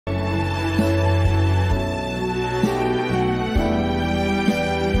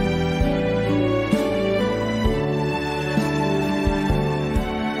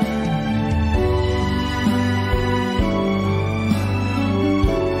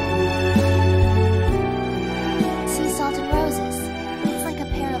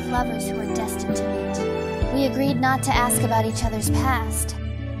not to ask about each other's past,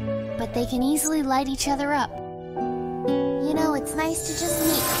 but they can easily light each other up. You know, it's nice to just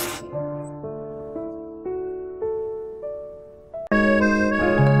meet.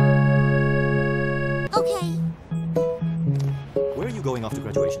 Okay. Where are you going after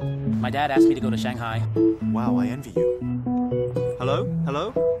graduation? My dad asked me to go to Shanghai. Wow, I envy you. Hello? Hello?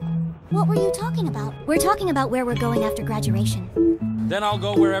 What were you talking about? We're talking about where we're going after graduation. Then I'll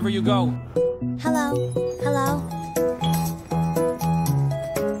go wherever you go. Hello? Hello?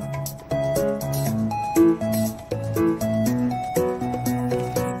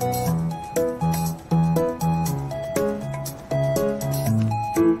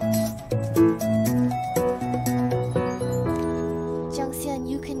 Jiang,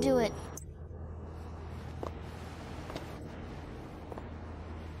 you can do it.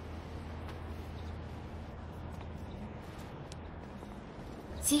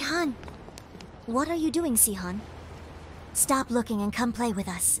 Sihan. What are you doing, Sihan? Stop looking and come play with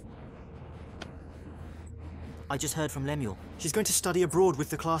us. I just heard from Lemuel. She's going to study abroad with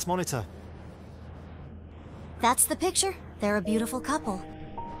the class monitor. That's the picture? They're a beautiful couple.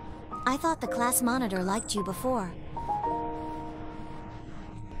 I thought the class monitor liked you before.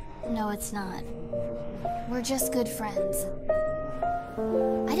 No, it's not. We're just good friends.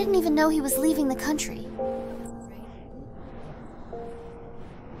 I didn't even know he was leaving the country.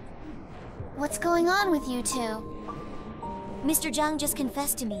 What's going on with you two? Mr. Chang just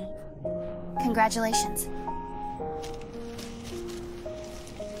confessed to me. Congratulations.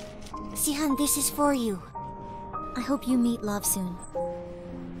 Sihan, this is for you. I hope you meet love soon.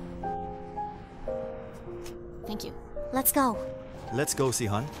 Thank you. Let's go. Let's go,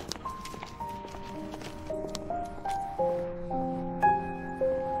 Sihan.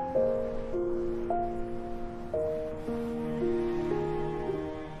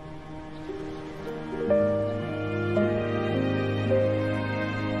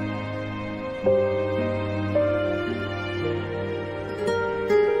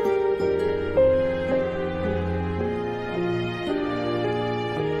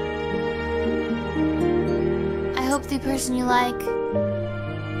 The person you like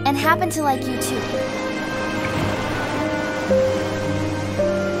and happen to like you too.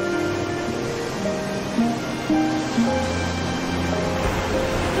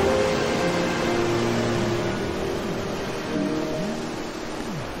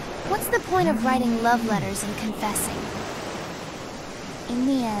 What's the point of writing love letters and confessing? In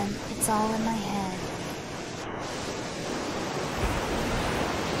the end, it's all in my head.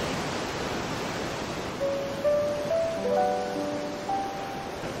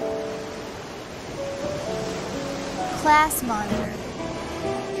 Class monitor.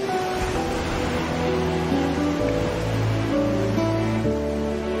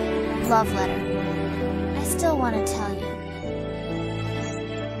 Love letter. I still want to tell you.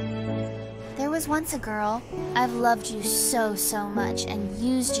 There was once a girl. I've loved you so much and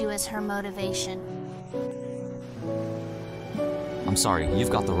used you as her motivation. I'm sorry, you've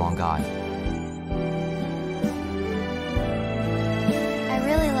got the wrong guy. I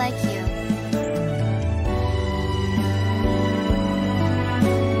really like you.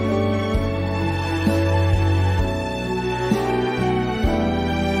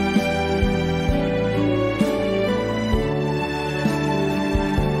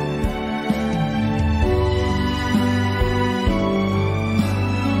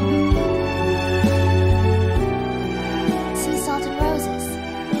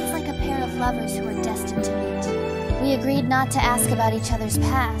 We agreed not to ask about each other's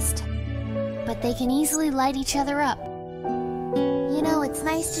past, but they can easily light each other up. You know, it's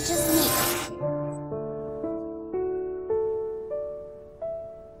nice to just meet.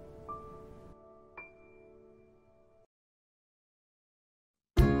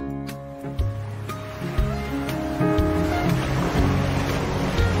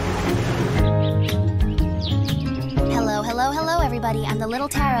 Hello, everybody. I'm the little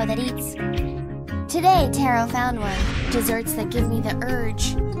taro that eats. Today, Taro found one. Desserts that give me the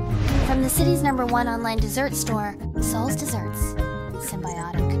urge. From the city's #1 online dessert store, Seoul's Desserts.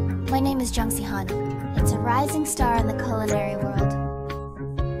 Symbiotic. My name is Jiang Si Han. It's a rising star in the culinary world.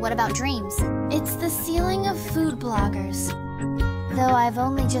 What about dreams? It's the ceiling of food bloggers. Though I've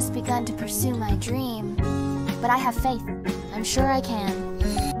only just begun to pursue my dream. But I have faith. I'm sure I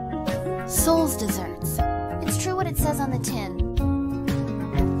can. Seoul's Desserts. It's true what it says on the tin.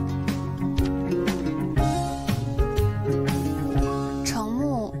 Cheng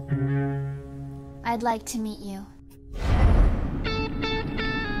Mu. I'd like to meet you.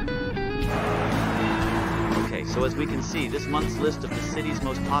 Okay, so as we can see, this month's list of the city's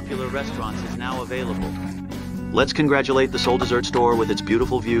most popular restaurants is now available. Let's congratulate the Seoul Dessert Store with its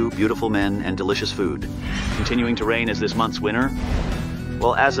beautiful view, beautiful men, and delicious food. Continuing to reign as this month's winner?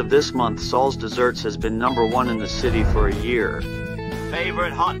 Well, as of this month, Seoul's Desserts has been #1 in the city for a year.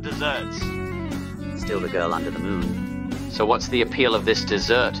 Favorite hot desserts? Still the girl under the moon. So what's the appeal of this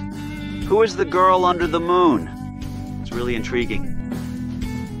dessert? Who is the girl under the moon? It's really intriguing.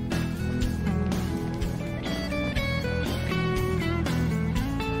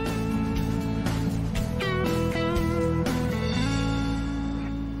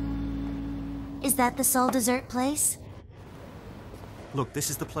 Is that the Seoul dessert place? Look, this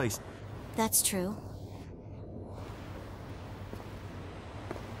is the place. That's true.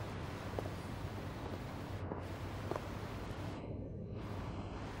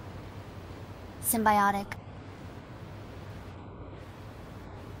 Symbiotic.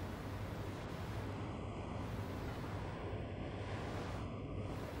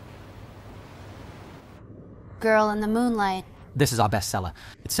 Girl in the Moonlight. This is our bestseller.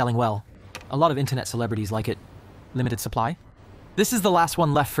 It's selling well. A lot of internet celebrities like it. Limited supply. This is the last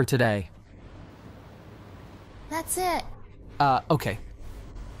one left for today. That's it. Okay.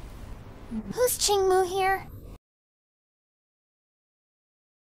 Who's Cheng Mu here?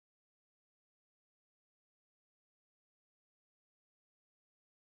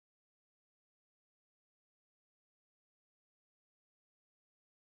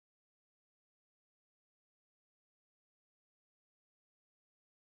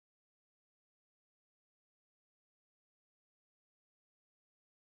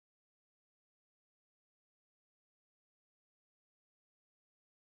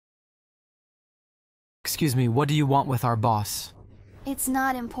 Excuse me, what do you want with our boss? It's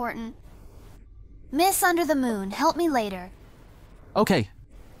not important. Miss Under the Moon, help me later. Okay.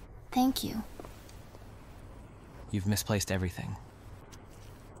 Thank you. You've misplaced everything.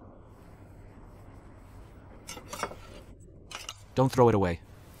 Don't throw it away.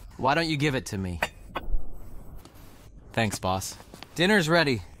 Why don't you give it to me? Thanks, boss. Dinner's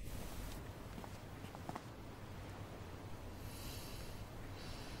ready.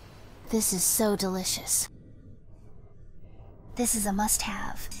 This is so delicious. This is a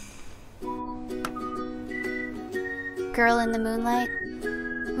must-have. Girl in the Moonlight.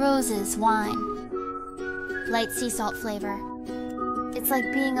 Roses, wine. Light sea salt flavor. It's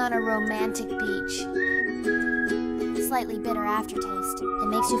like being on a romantic beach. Slightly bitter aftertaste. It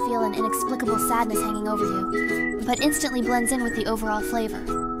makes you feel an inexplicable sadness hanging over you, but instantly blends in with the overall flavor.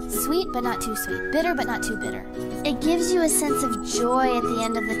 Sweet but not too sweet. Bitter but not too bitter. It gives you a sense of joy at the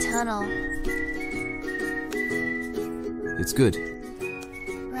end of the tunnel. It's good.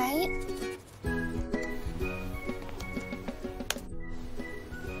 Right?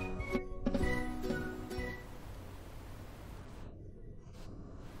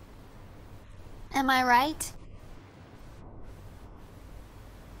 Am I right?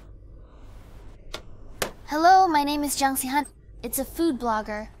 Hello, my name is Jiang Si Han. It's a food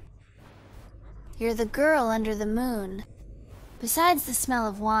blogger. You're the girl under the moon. Besides the smell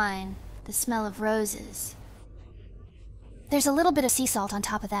of wine, the smell of roses. There's a little bit of sea salt on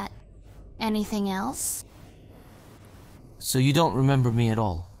top of that. Anything else? So you don't remember me at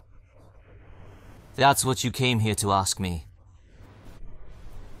all? That's what you came here to ask me.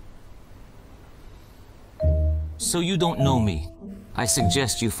 So you don't know me. I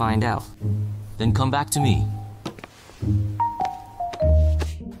suggest you find out. Then come back to me.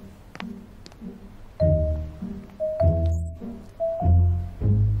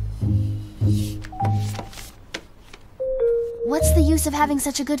 What's the use of having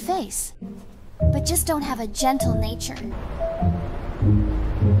such a good face? But just don't have a gentle nature.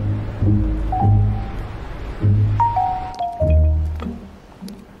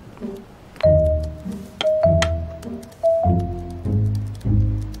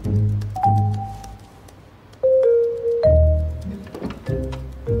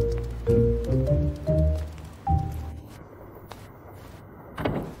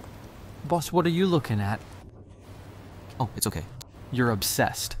 Boss, what are you looking at? Oh, it's okay. You're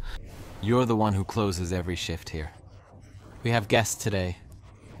obsessed. You're the one who closes every shift here. We have guests today.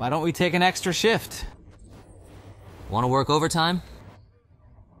 Why don't we take an extra shift? Want to work overtime?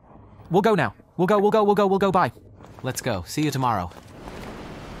 We'll go now. We'll go, bye. Let's go. See you tomorrow.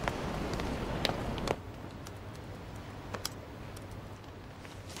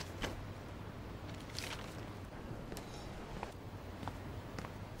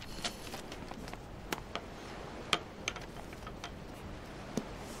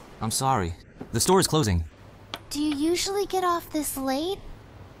 I'm sorry. The store is closing. Do you usually get off this late?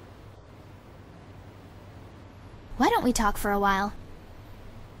 Why don't we talk for a while?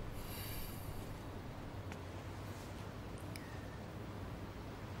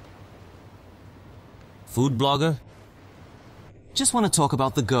 Food blogger? Just want to talk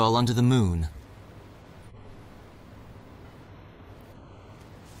about the girl under the moon.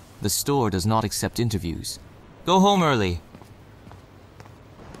 The store does not accept interviews. Go home early.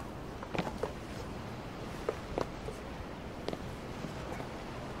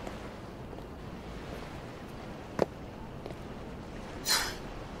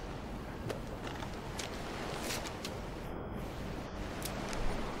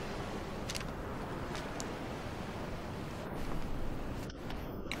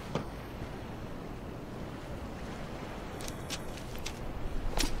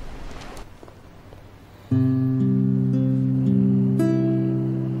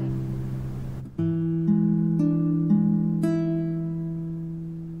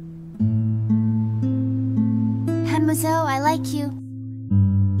 Zhou, I like you.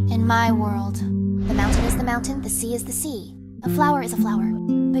 In my world, the mountain is the mountain, the sea is the sea. A flower is a flower.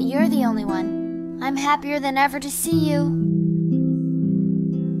 But you're the only one. I'm happier than ever to see you.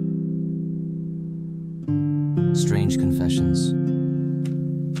 Strange confessions.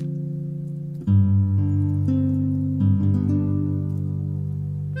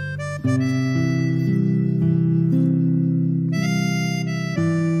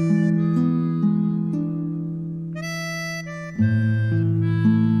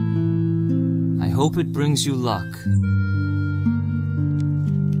 Hope it brings you luck.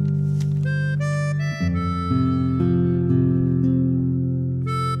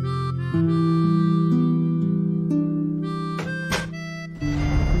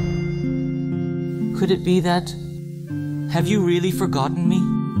 Could it be that... Have you really forgotten me?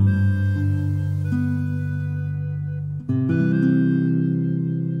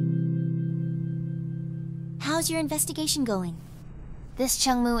 How's your investigation going? This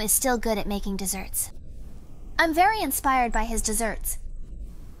Cheng Mu is still good at making desserts. I'm very inspired by his desserts.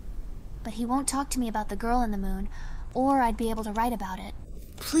 But he won't talk to me about the girl in the moon, or I'd be able to write about it.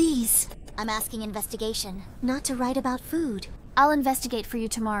 Please. I'm asking investigation, not to write about food. I'll investigate for you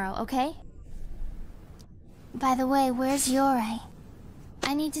tomorrow, okay? By the way, where's Ruirui?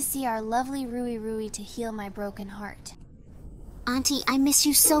 I need to see our lovely Ruirui to heal my broken heart. Auntie, I miss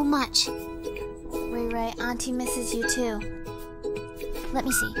you so much. Ruirui, Auntie misses you too. Let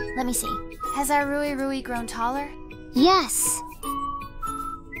me see. Has our Ruirui grown taller? Yes!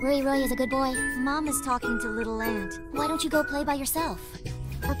 Ruirui is a good boy. Mom is talking to little Aunt. Why don't you go play by yourself?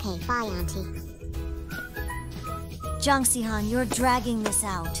 Okay, bye, Auntie. Jiang Si Han, you're dragging this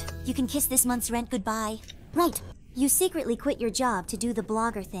out. You can kiss this month's rent goodbye. Right. You secretly quit your job to do the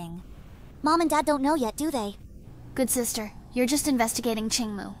blogger thing. Mom and Dad don't know yet, do they? Good sister, you're just investigating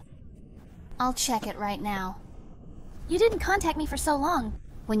Cheng Mu. I'll check it right now. You didn't contact me for so long.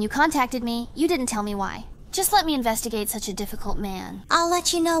 When you contacted me, you didn't tell me why. Just let me investigate such a difficult man. I'll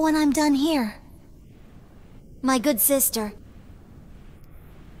let you know when I'm done here. My good sister.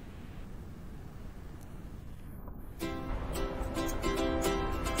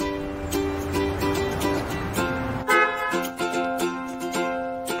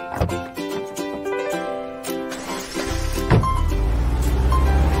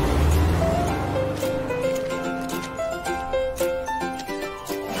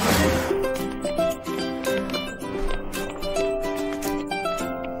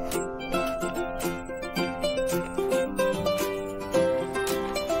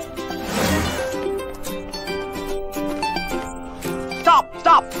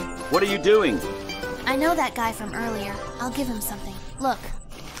 What are you doing? I know that guy from earlier. I'll give him something. Look,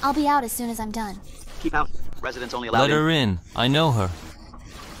 I'll be out as soon as I'm done. Keep out. Residents only allowed Let her in. I know her.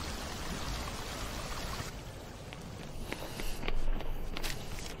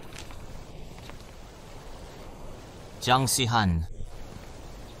 Jiang Si Han.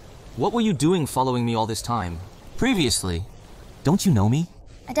 What were you doing following me all this time? Previously, don't you know me?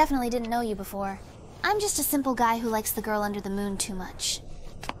 I definitely didn't know you before. I'm just a simple guy who likes the girl under the moon too much.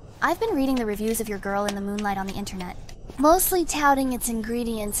 I've been reading the reviews of your girl in the moonlight on the internet, mostly touting its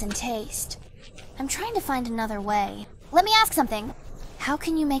ingredients and taste. I'm trying to find another way. Let me ask something. How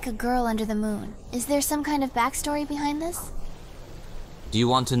can you make a girl under the moon? Is there some kind of backstory behind this? Do you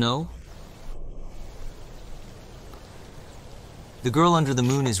want to know? The girl under the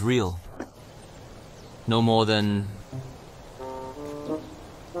moon is real. No more than...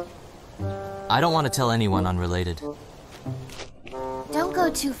 I don't want to tell anyone unrelated. Don't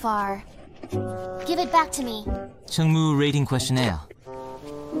go too far. Give it back to me. Cheng Mu rating questionnaire.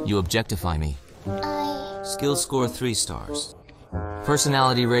 You objectify me. I... Skill score 3 stars.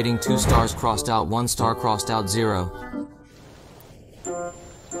 Personality rating 2 stars crossed out, 1 star crossed out, 0.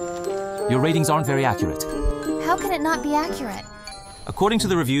 Your ratings aren't very accurate. How can it not be accurate? According to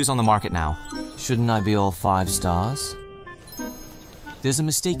the reviews on the market now, Shouldn't I be all 5 stars? There's a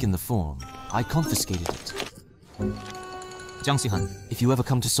mistake in the form. I confiscated it. Jiang Si Han, if you ever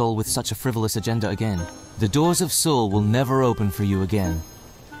come to Seoul with such a frivolous agenda again, the doors of Seoul will never open for you again.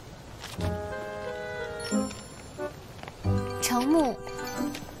 Cheng Mu,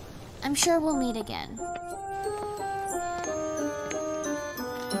 I'm sure we'll meet again.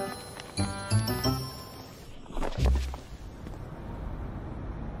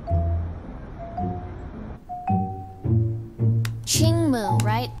 Cheng Mu,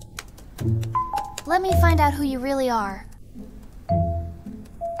 right? Let me find out who you really are.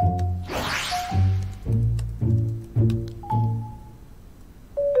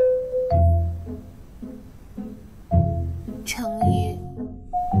 Cheng Yu.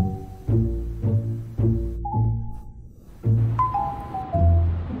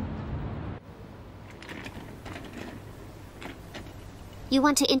 You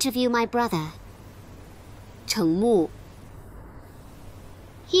want to interview my brother, Cheng Mu.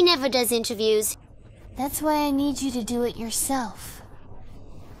 He never does interviews. That's why I need you to do it yourself.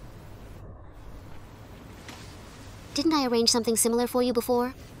 Didn't I arrange something similar for you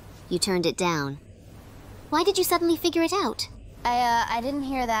before? You turned it down. Why did you suddenly figure it out? I didn't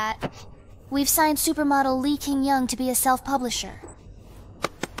hear that. We've signed supermodel Lee Jingyang to be a self-publisher.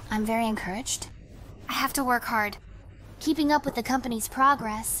 I'm very encouraged. I have to work hard, keeping up with the company's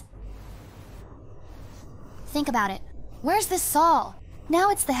progress. Think about it. Where's this Saul? Now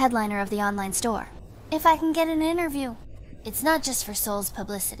it's the headliner of the online store. If I can get an interview, it's not just for Seoul's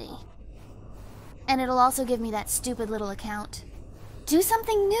publicity. And it'll also give me that stupid little account. Do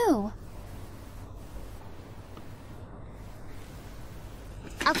something new.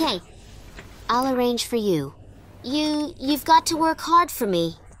 Okay, I'll arrange for you. You've got to work hard for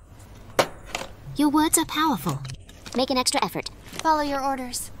me. Your words are powerful. Make an extra effort. Follow your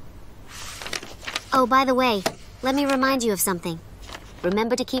orders. Oh, by the way, let me remind you of something.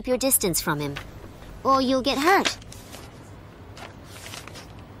 Remember to keep your distance from him, or you'll get hurt.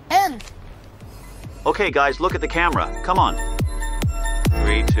 Okay, guys, look at the camera. Come on.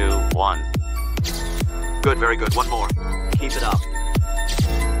 3, 2, 1. Good, very good. One more. Keep it up.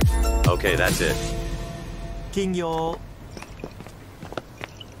 Okay, that's it. Kingyo.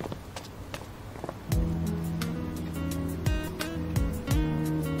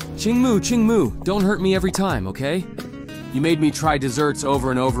 Cheng Mu, don't hurt me every time, okay? You made me try desserts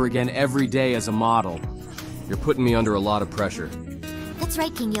over and over again every day as a model. You're putting me under a lot of pressure. That's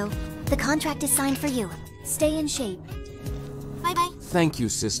right, Kingyo. The contract is signed for you. Stay in shape. Bye-bye. Thank you,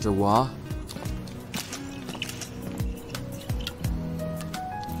 Sister Wah.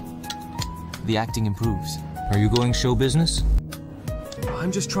 The acting improves. Are you going show business?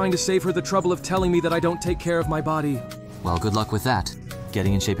 I'm just trying to save her the trouble of telling me that I don't take care of my body. Well, good luck with that.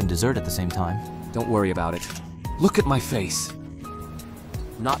 Getting in shape and dessert at the same time. Don't worry about it. Look at my face.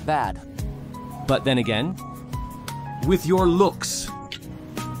 Not bad. But then again, with your looks,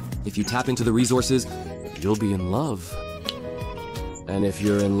 if you tap into the resources, you'll be in love. And if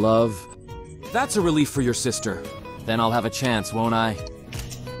you're in love, that's a relief for your sister. Then I'll have a chance, won't I?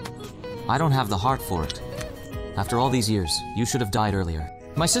 I don't have the heart for it. After all these years, you should have died earlier.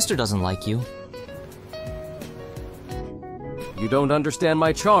 My sister doesn't like you. You don't understand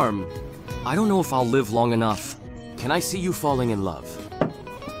my charm. I don't know if I'll live long enough. Can I see you falling in love?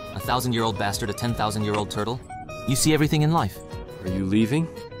 A 1,000-year-old bastard, a 10,000-year-old turtle. You see everything in life. Are you leaving?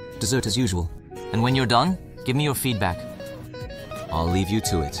 Dessert as usual. And when you're done, give me your feedback. I'll leave you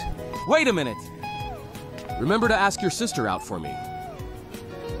to it. Wait a minute! Remember to ask your sister out for me.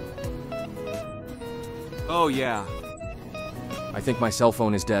 Oh yeah. I think my cell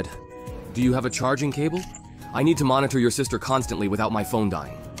phone is dead. Do you have a charging cable? I need to monitor your sister constantly without my phone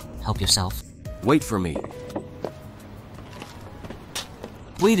dying. Help yourself. Wait for me.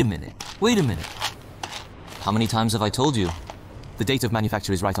 Wait a minute. Wait a minute. How many times have I told you? The date of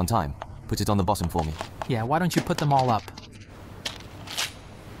manufacture is right on time. Put it on the bottom for me. Yeah, why don't you put them all up?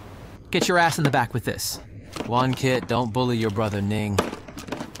 Get your ass in the back with this. One kid, don't bully your brother Ning.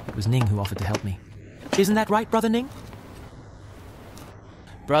 It was Ning who offered to help me. Isn't that right, Brother Ning?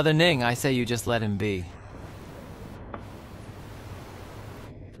 Brother Ning, I say you just let him be.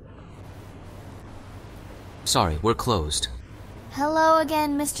 Sorry, we're closed. Hello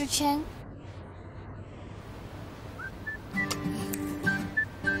again, Mr. Cheng.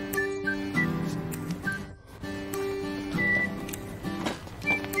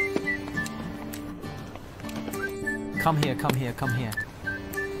 Come here, come here, come here.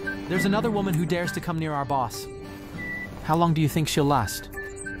 There's another woman who dares to come near our boss. How long do you think she'll last?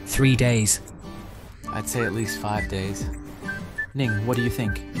 3 days. I'd say at least 5 days. Ning, what do you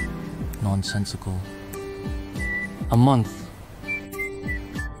think? nonsensical. A month.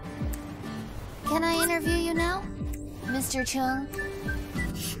 Can I interview you now, Mr. Chung?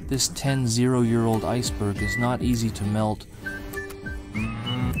 This 10-0-year-old iceberg is not easy to melt.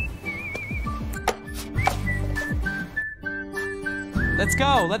 Let's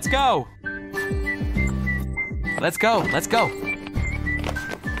go, let's go! Let's go, let's go!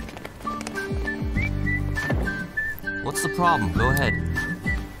 What's the problem? Go ahead.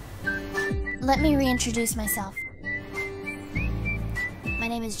 Let me reintroduce myself. My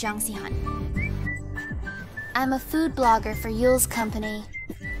name is Jiang Si Han. I'm a food blogger for Yule's company,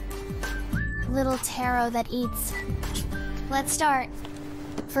 Little Taro That Eats. Let's start.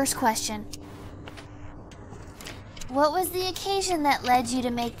 First question. What was the occasion that led you to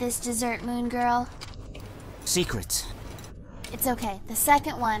make this dessert, Moon Girl? Secret. It's okay. The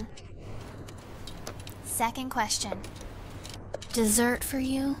second one. Second question. Dessert for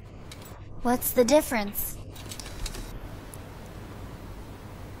you? What's the difference?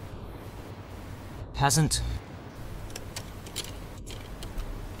 Hasn't.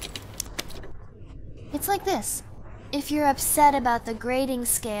 It's like this. If you're upset about the grading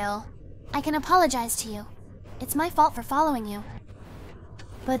scale, I can apologize to you. It's my fault for following you.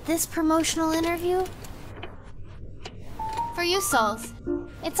 But this promotional interview? For you, souls.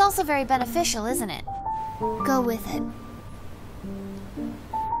 It's also very beneficial, isn't it? Go with it.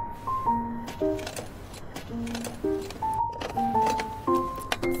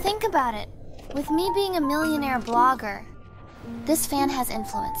 Think about it. With me being a millionaire blogger, this fan has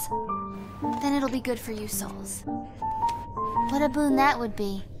influence. Then it'll be good for you souls. What a boon that would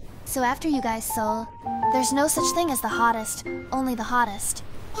be. So after you guys soul, there's no such thing as the hottest, only the hottest.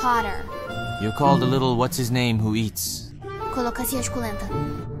 Hotter. You're called a little what's-his-name who eats. Colocacia esculenta.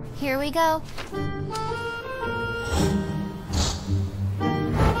 Here we go.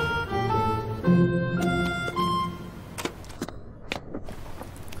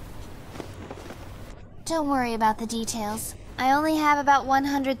 Don't worry about the details. I only have about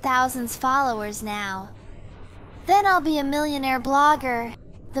 100,000 followers now. Then I'll be a millionaire blogger.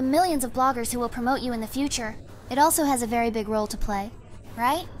 The millions of bloggers who will promote you in the future. It also has a very big role to play,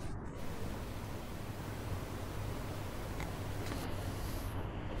 right?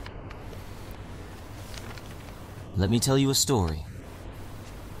 Let me tell you a story.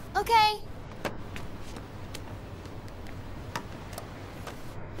 Okay.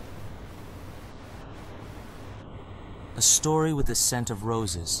 A story with the scent of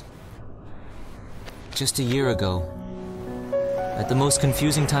roses. Just a year ago, at the most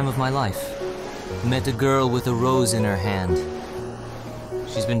confusing time of my life, met a girl with a rose in her hand.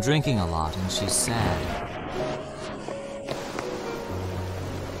 She's been drinking a lot and she's sad.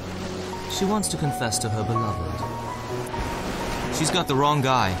 She wants to confess to her beloved. She's got the wrong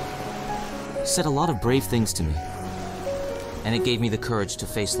guy. Said a lot of brave things to me. And it gave me the courage to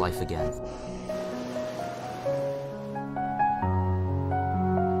face life again.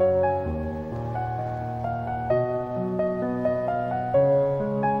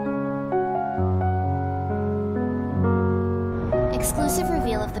 Exclusive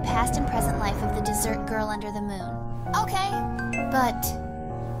reveal of the past and present life of the dessert girl under the moon. Okay, but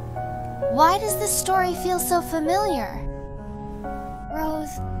why does this story feel so familiar?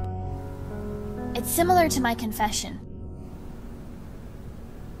 Rose. It's similar to my confession.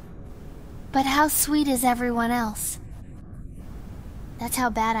 But how sweet is everyone else? That's how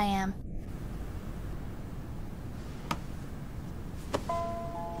bad I am.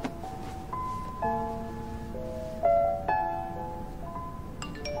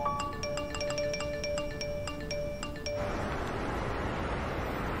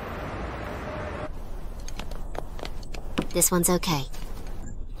 This one's okay.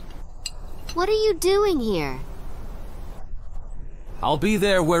 What are you doing here? I'll be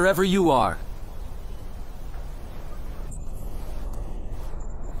there wherever you are.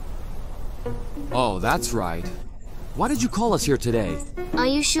 Oh, that's right. Why did you call us here today? Are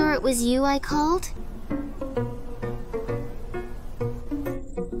you sure it was you I called?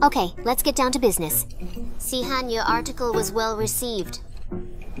 Okay, let's get down to business. Sihan, your article was well received.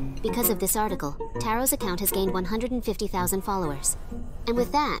 Because of this article, Taro's account has gained 150,000 followers. And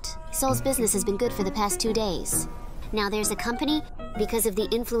with that, Sol's business has been good for the past 2 days. Now there's a company, because of the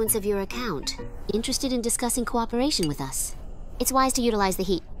influence of your account, interested in discussing cooperation with us. It's wise to utilize the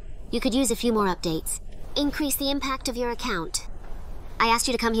heat. You could use a few more updates. Increase the impact of your account. I asked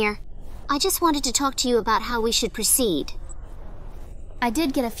you to come here. I just wanted to talk to you about how we should proceed. I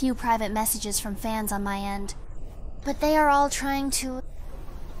did get a few private messages from fans on my end, but they are all trying to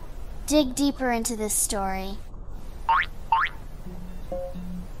dig deeper into this story.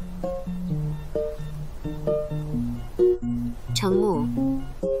 Cheng Mu.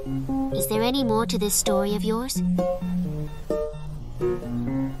 Is there any more to this story of yours?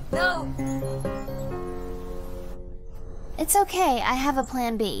 No! It's okay, I have a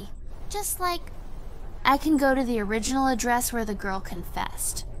plan B. Just like, I can go to the original address where the girl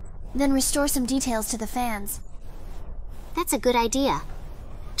confessed. Then restore some details to the fans. That's a good idea.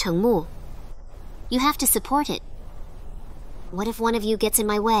 Cheng Mu, you have to support it. What if one of you gets in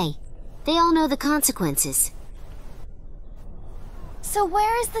my way? They all know the consequences. So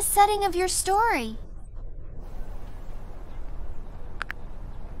where is the setting of your story?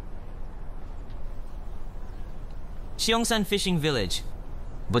 Xiongsan Fishing Village.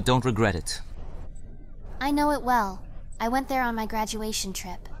 But don't regret it. I know it well. I went there on my graduation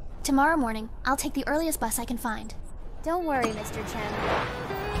trip. Tomorrow morning, I'll take the earliest bus I can find. Don't worry, Mr.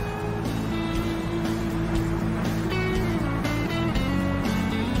 Cheng.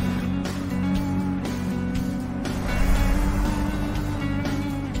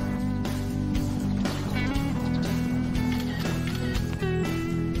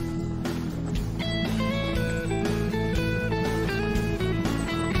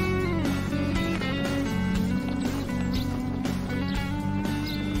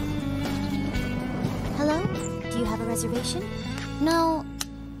 Reservation? No.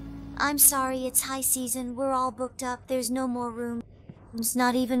 I'm sorry, it's high season. We're all booked up. There's no more room. There's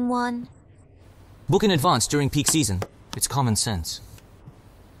not even one. Book in advance during peak season. It's common sense.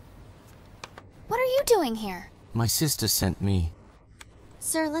 What are you doing here? My sister sent me.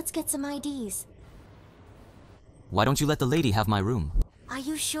 Sir, let's get some IDs. Why don't you let the lady have my room? Are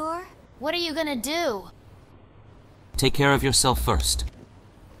you sure? What are you gonna do? Take care of yourself first.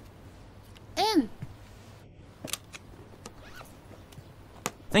 In.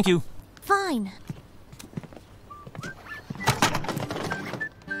 Thank you. Fine.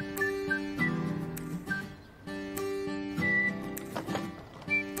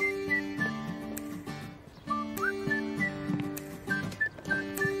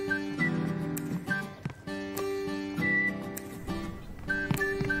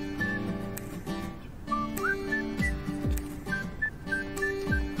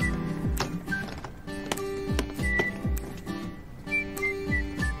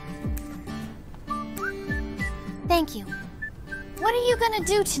 Thank you. What are you gonna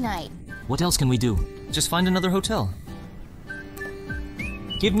do tonight? What else can we do? Just find another hotel.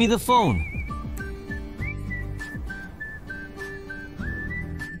 Give me the phone.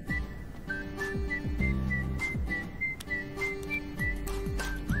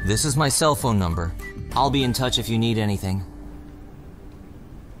 This is my cell phone number. I'll be in touch if you need anything.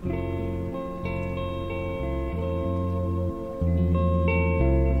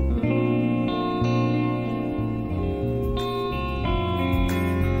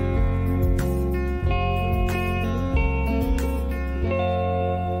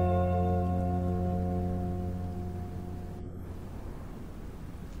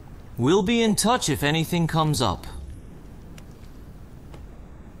 We'll be in touch if anything comes up.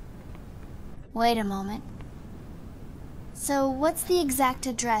 Wait a moment. So, what's the exact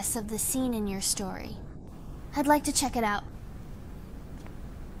address of the scene in your story? I'd like to check it out.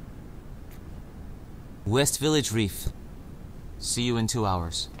 West Village Reef. See you in 2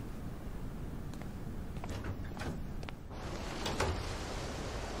 hours.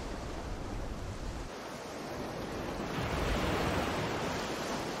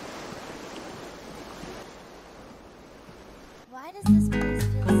 Why does this place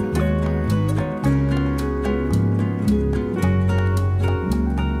feel so...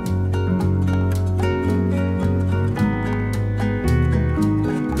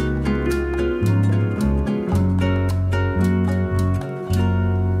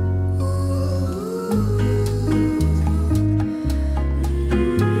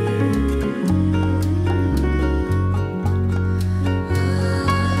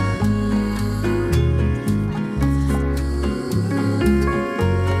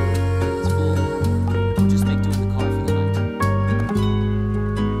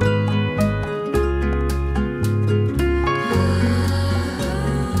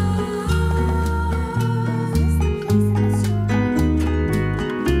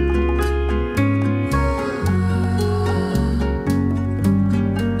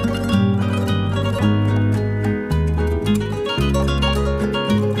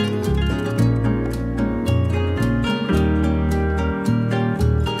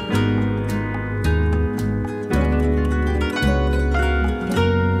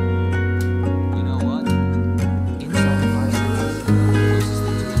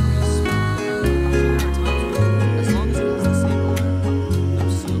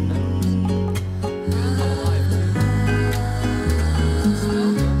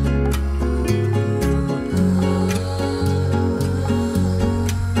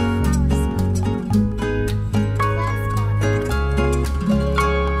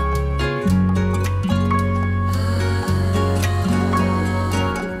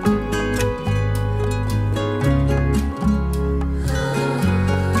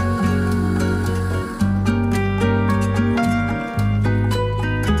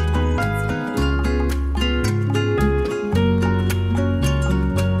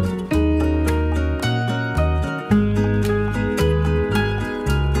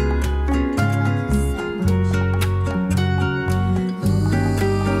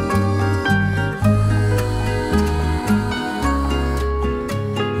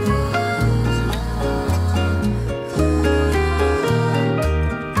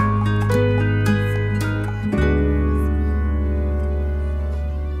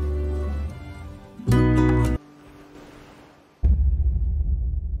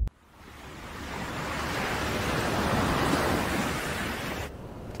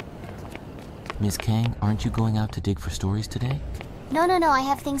 Miss Kang, aren't you going out to dig for stories today? No, I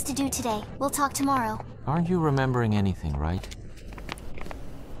have things to do today. We'll talk tomorrow. Aren't you remembering anything, right?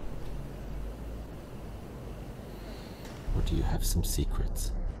 Or do you have some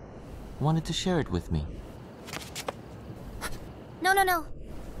secrets? Wanted to share it with me? No.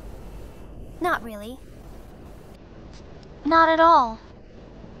 Not really. Not at all.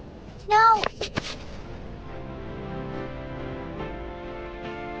 No!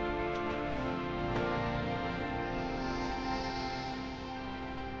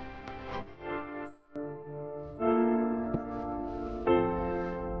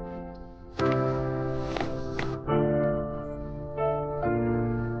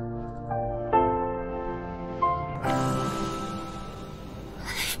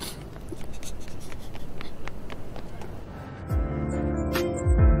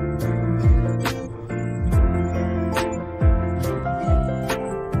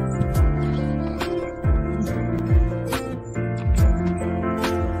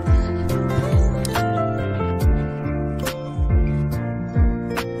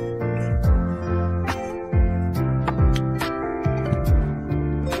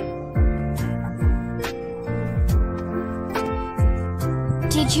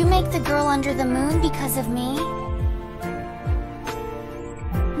 Did you make the girl under the moon because of me?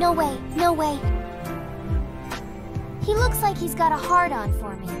 No way. He looks like he's got a hard-on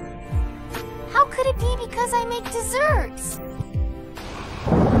for me. How could it be because I make desserts?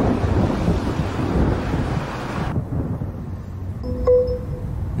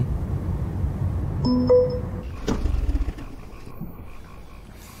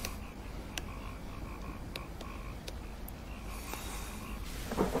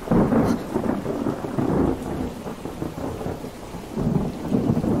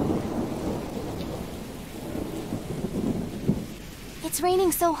 It's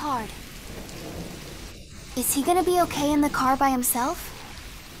raining so hard. Is he gonna be okay in the car by himself?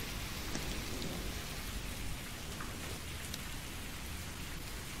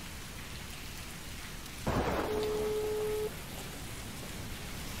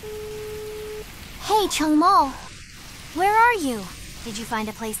 Hey, Cheng Mu. Where are you? Did you find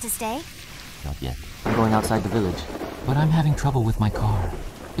a place to stay? Not yet. I'm going outside the village. But I'm having trouble with my car.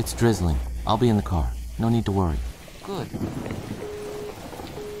 It's drizzling. I'll be in the car. No need to worry. Good.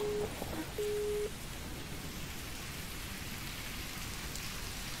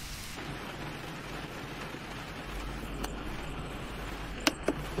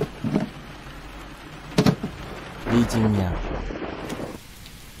 Jingyang.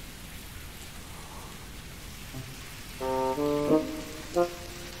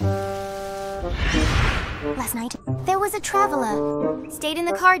 Last night, there was a traveler. Stayed in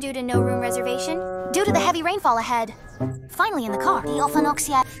the car due to no room reservation, due to the heavy rainfall ahead. Finally in the car. The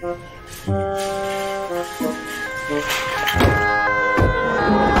Orphanoxia.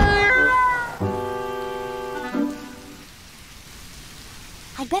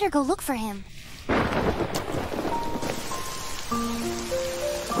 I'd better go look for him.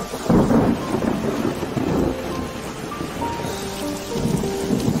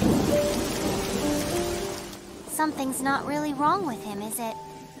 Something's not really wrong with him, is it?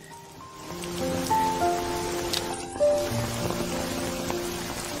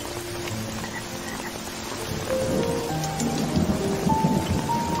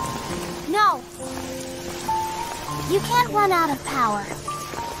 No! You can't run out of power.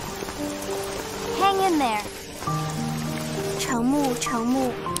 Hang in there. Cheng Mu. Cheng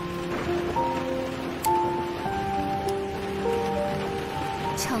Mu.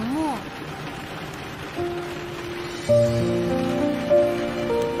 Cheng Mu.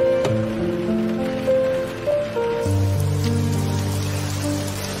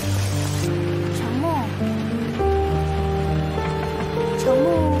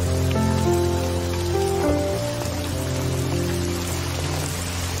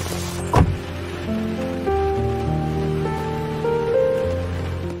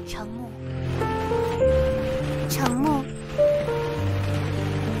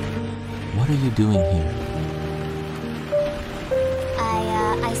 What are you doing here?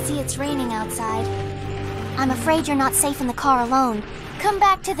 I see it's raining outside. I'm afraid you're not safe in the car alone. Come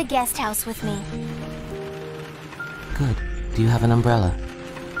back to the guest house with me. Good. Do you have an umbrella?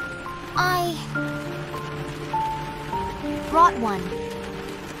 I brought one.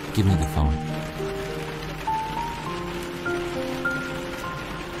 Give me the phone.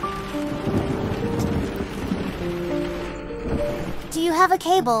 Do you have a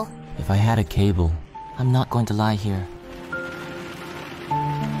cable? If I had a cable, I'm not going to lie here.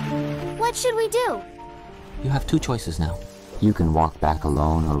 What should we do? You have two choices now. You can walk back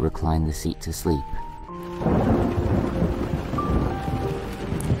alone or recline the seat to sleep.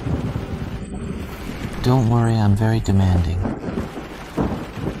 Don't worry, I'm very demanding.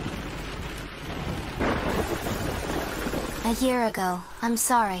 A year ago. I'm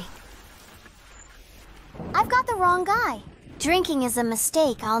sorry. I've got the wrong guy. Drinking is a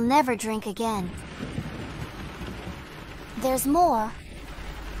mistake. I'll never drink again. There's more.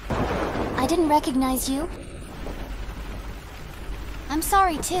 I didn't recognize you. I'm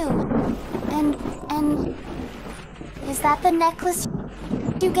sorry too. And is that the necklace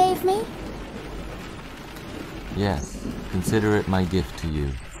you gave me? Yes, consider it my gift to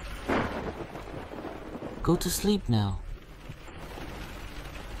you. Go to sleep now.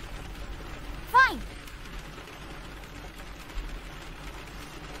 Fine.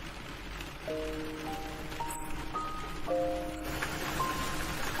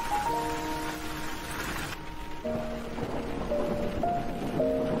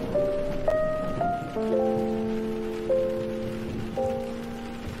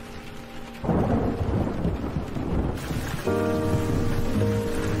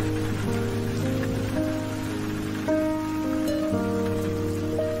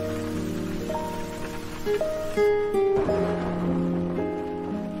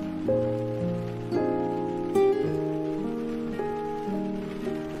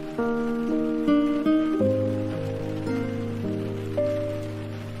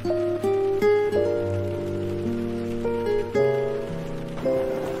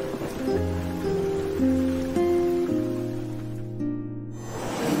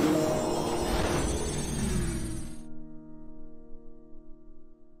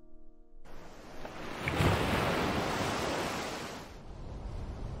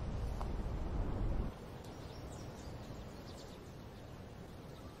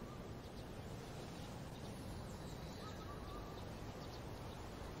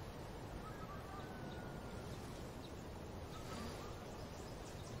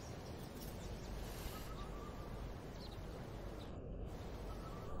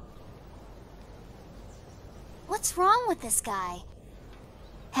 What's wrong with this guy?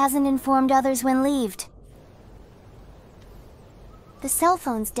 Hasn't informed others when leaved. The cell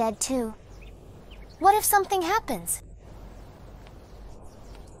phone's dead too. What if something happens?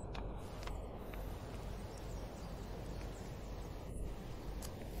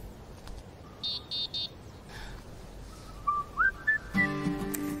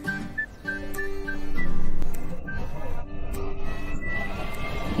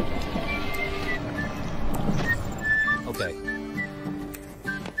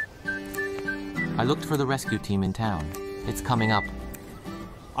 I looked for the rescue team in town. It's coming up.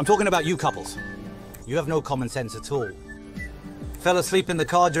 I'm talking about you couples. You have no common sense at all. Fell asleep in the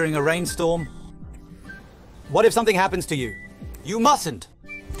car during a rainstorm. What if something happens to you? You mustn't.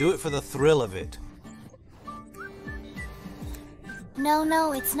 Do it for the thrill of it.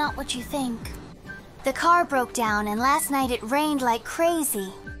 No, it's not what you think. The car broke down and last night it rained like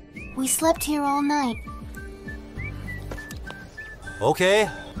crazy. We slept here all night. Okay,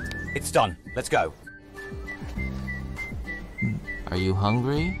 it's done. Let's go. Are you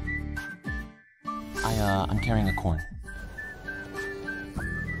hungry? I'm carrying a corn.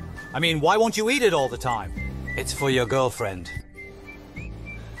 I mean, why won't you eat it all the time? It's for your girlfriend.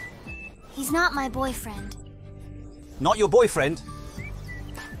 He's not my boyfriend. Not your boyfriend?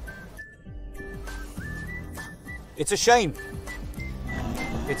 It's a shame.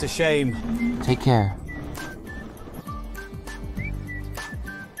 It's a shame. Take care.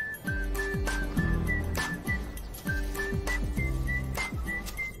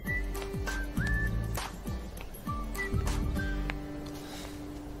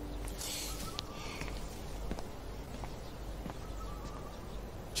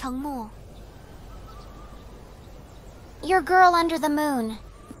 Cheng Mu. Your girl under the moon.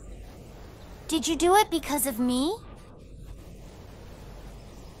 Did you do it because of me?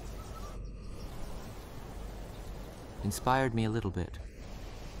 Inspired me a little bit.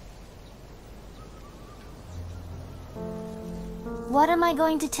 What am I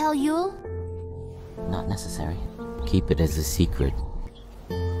going to tell Yul? Not necessary. Keep it as a secret.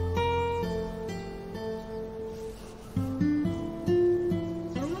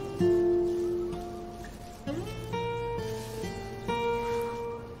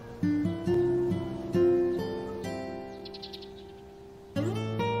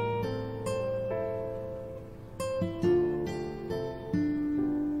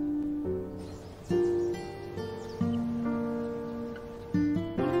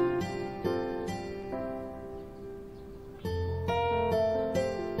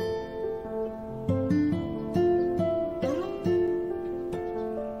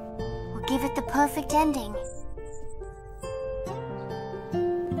 perfect ending.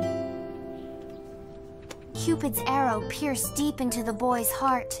 Cupid's arrow pierced deep into the boy's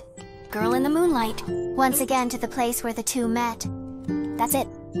heart. Girl in the moonlight, once again to the place where the two met. That's it.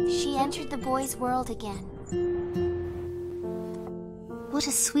 She entered the boy's world again. What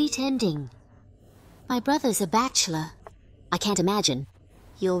a sweet ending. My brother's a bachelor. I can't imagine.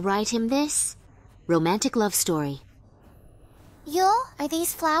 You'll write him this? Romantic love story. Yul, are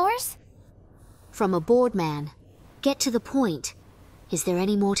these flowers? From a bored man. Get to the point. Is there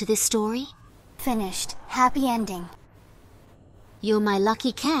any more to this story? Finished. Happy ending. You're my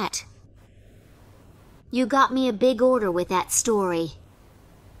lucky cat. You got me a big order with that story.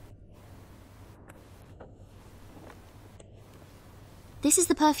 This is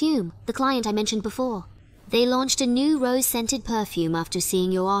the perfume, the client I mentioned before. They launched a new rose-scented perfume after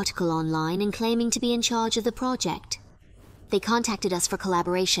seeing your article online and claiming to be in charge of the project. They contacted us for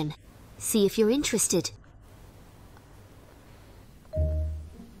collaboration. See if you're interested.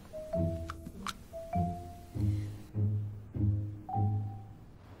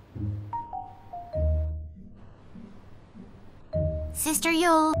 Sister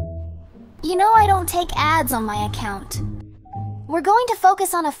Yul, you know I don't take ads on my account. We're going to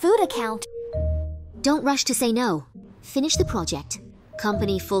focus on a food account. Don't rush to say no. Finish the project.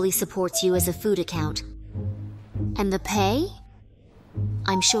 Company fully supports you as a food account. And the pay?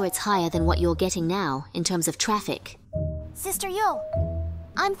 I'm sure it's higher than what you're getting now in terms of traffic. Sister Yul,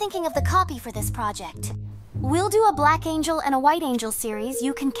 I'm thinking of the copy for this project. We'll do a Black Angel and a White Angel series.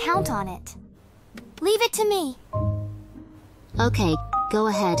 You can count on it. Leave it to me. Okay, go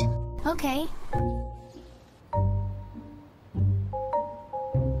ahead. Okay.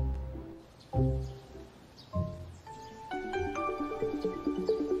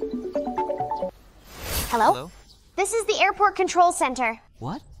 Hello? Hello? This is the airport control center.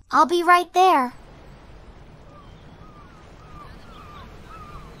 What? I'll be right there.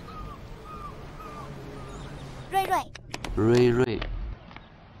 Rui Rui.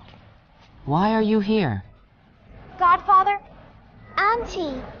 Why are you here? Godfather?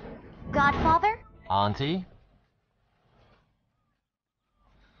 Auntie. Godfather? Auntie?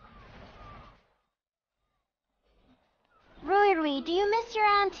 Ruirui, do you miss your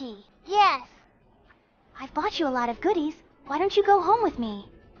auntie? Yes. I've bought you a lot of goodies. Why don't you go home with me?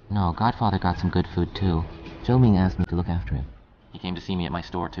 No, Godfather got some good food too. Zhou Ming asked me to look after him. He came to see me at my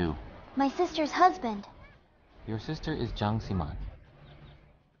store too. My sister's husband. Your sister is Jiang Si Han.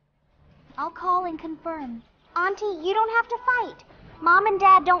 I'll call and confirm. Auntie, you don't have to fight. Mom and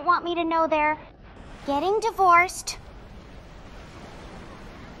Dad don't want me to know they're getting divorced.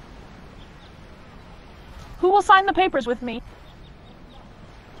 Who will sign the papers with me?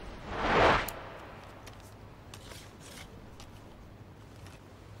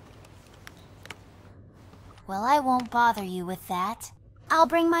 Well, I won't bother you with that. I'll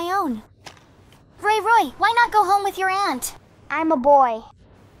bring my own. Ruirui, why not go home with your aunt? I'm a boy.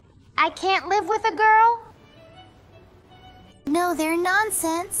 I can't live with a girl? No, they're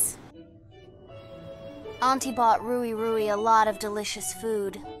nonsense. Auntie bought Ruirui a lot of delicious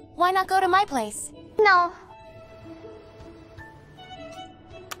food. Why not go to my place? No.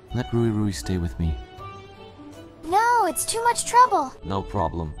 Let Ruirui stay with me. No, it's too much trouble. No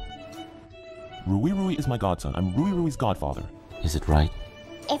problem. Ruirui is my godson. I'm Ruirui's godfather. Is it right?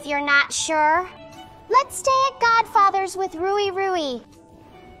 If you're not sure, let's stay at Godfather's with Ruirui.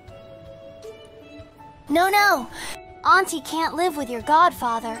 No. Auntie can't live with your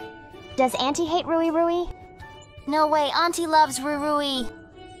godfather. Does Auntie hate Ruirui? No way, Auntie loves Ruirui.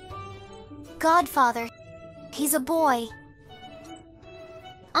 Godfather, he's a boy.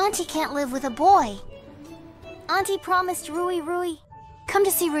 Auntie can't live with a boy. Auntie promised Ruirui. Come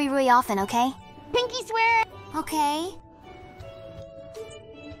to see Ruirui often, okay? Pinky swear! Okay.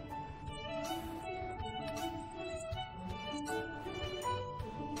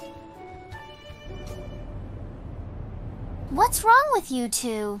 What's wrong with you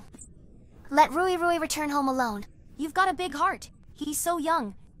two? Let Ruirui return home alone. You've got a big heart. He's so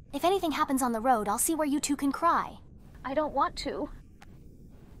young. If anything happens on the road, I'll see where you two can cry. I don't want to,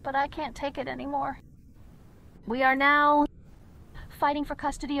 but I can't take it anymore. We are now fighting for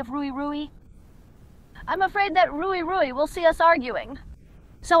custody of Ruirui. I'm afraid that Ruirui will see us arguing,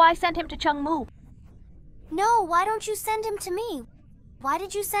 so I sent him to Cheng Mu. No, why don't you send him to me? Why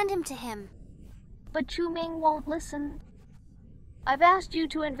did you send him to him? But Chu Ming won't listen. I've asked you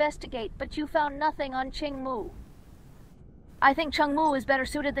to investigate, but you found nothing on Cheng Mu. I think Cheng Mu is better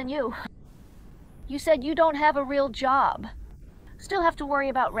suited than you. You said you don't have a real job. Still have to worry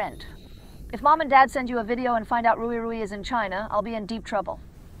about rent. If Mom and Dad send you a video and find out Ruirui is in China, I'll be in deep trouble.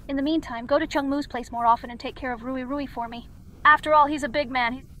 In the meantime, go to Cheng Mu's place more often and take care of Rui Rui for me. After all, he's a big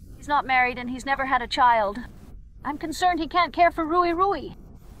man. He's not married and he's never had a child. I'm concerned he can't care for Rui Rui.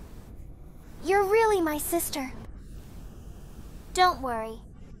 You're really my sister. Don't worry.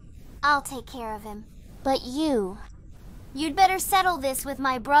 I'll take care of him. But you'd better settle this with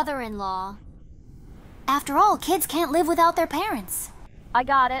my brother-in-law. After all, kids can't live without their parents. I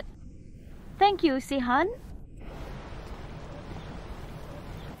got it. Thank you, Sihan.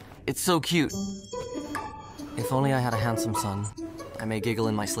 It's so cute. If only I had a handsome son. I may giggle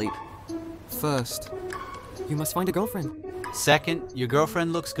in my sleep. First, you must find a girlfriend. Second, your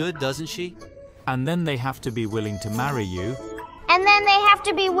girlfriend looks good, doesn't she? And then they have to be willing to marry you. And then they have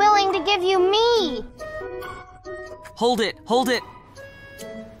to be willing to give you me. Hold it! Hold it!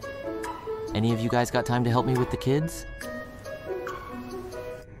 Any of you guys got time to help me with the kids?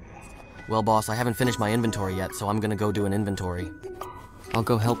 Well, boss, I haven't finished my inventory yet, so I'm gonna go do an inventory. I'll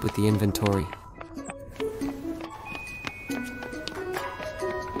go help with the inventory.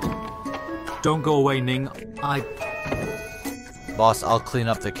 Don't go away, Ning. Boss, I'll clean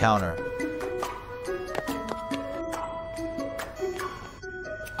up the counter.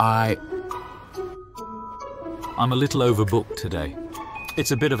 I'm a little overbooked today.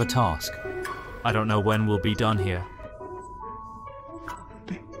 It's a bit of a task. I don't know when we'll be done here.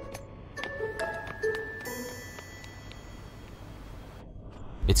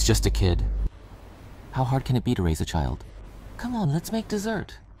 It's just a kid. How hard can it be to raise a child? Come on, let's make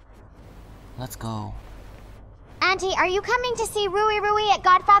dessert. Let's go. Auntie, are you coming to see Rui Rui at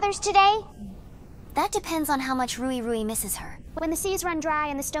Godfather's today? That depends on how much Rui Rui misses her. When the seas run dry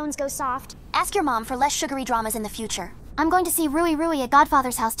and the stones go soft. Ask your mom for less sugary dramas in the future. I'm going to see Rui Rui at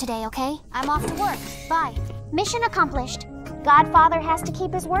Godfather's house today, okay? I'm off to work. Bye. Mission accomplished. Godfather has to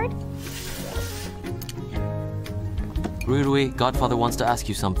keep his word? Ruirui, Godfather wants to ask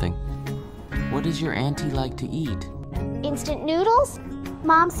you something. What does your auntie like to eat? Instant noodles?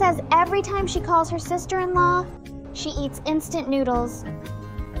 Mom says every time she calls her sister-in-law, she eats instant noodles.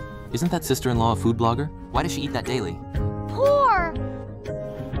 Isn't that sister-in-law a food blogger? Why does she eat that daily? Poor!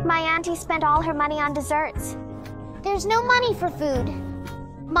 My auntie spent all her money on desserts. There's no money for food.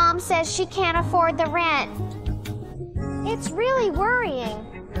 Mom says she can't afford the rent. It's really worrying.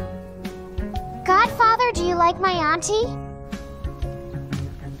 Godfather, do you like my auntie?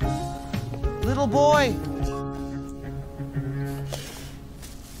 Little boy!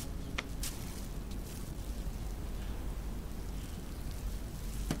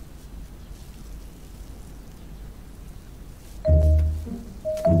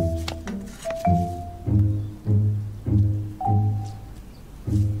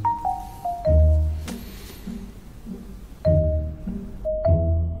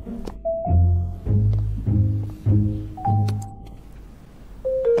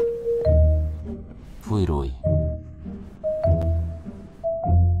 Ruirui.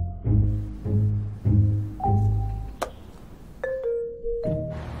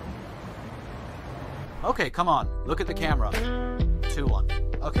 Okay, come on. Look at the camera. 2-1.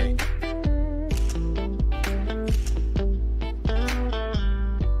 Okay.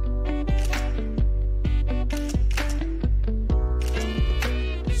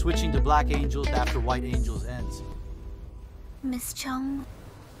 Switching to Black Angels after White Angels ends. Miss Cheng?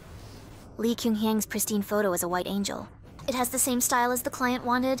 Lee Kyung-hyang's pristine photo is a white angel. It has the same style as the client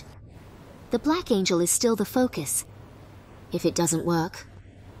wanted. The Black Angel is still the focus. If it doesn't work,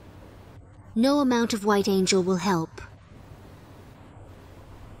 no amount of White Angel will help.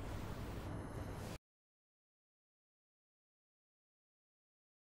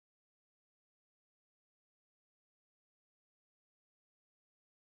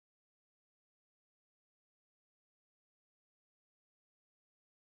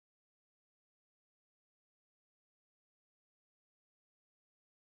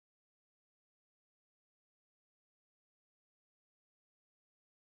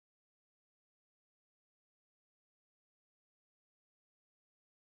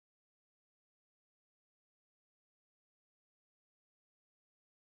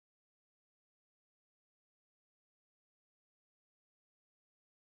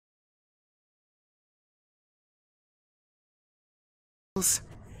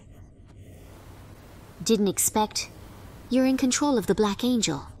 Didn't expect. You're in control of the Black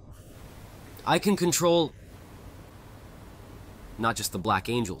Angel. I can control... not just the Black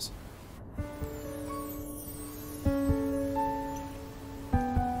Angels.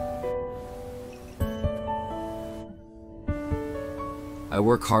 I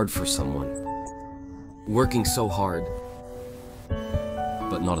work hard for someone. Working so hard,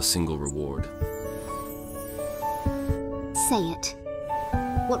 but not a single reward. Say it.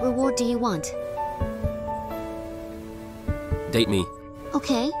 What reward do you want? Date me.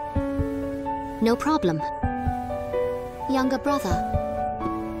 Okay. No problem. Younger brother.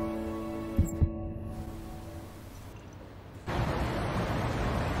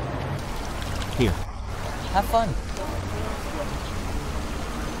 Here. Have fun.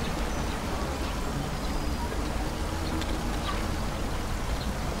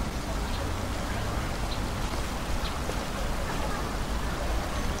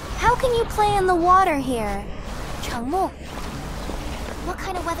 How can you play in the water here? Cheng Mu. What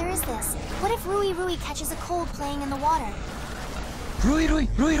kind of weather is this? What if Rui Rui catches a cold playing in the water?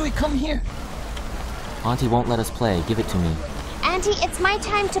 Ruirui, come here. Auntie won't let us play. Give it to me. Auntie, it's my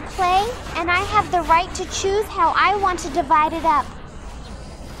time to play, and I have the right to choose how I want to divide it up.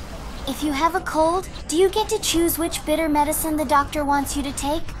 If you have a cold, do you get to choose which bitter medicine the doctor wants you to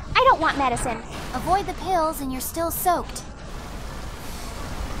take? I don't want medicine. Avoid the pills and you're still soaked.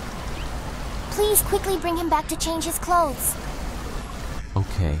 Please quickly bring him back to change his clothes.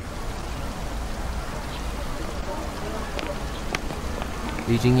 Okay.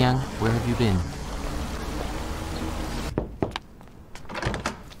 Jingyang, where have you been?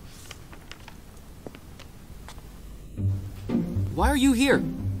 Why are you here?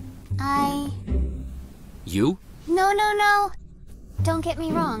 You? No. Don't get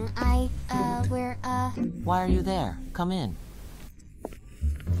me wrong. Why are you there? Come in.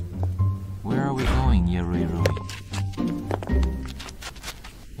 Where are we going, Ruirui?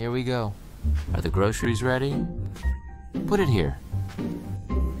 Here we go. Are the groceries ready? Put it here.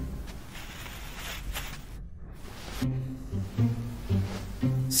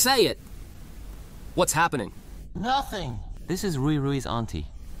 Say it! What's happening? Nothing. This is Ruirui's auntie.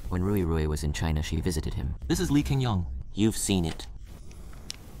 When Ruirui was in China, she visited him. This is Li Qingyang. You've seen it.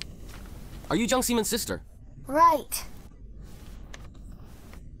 Are you Jiang Si Han's sister? Right.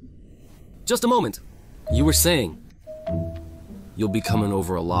 Just a moment. You were saying you'll be coming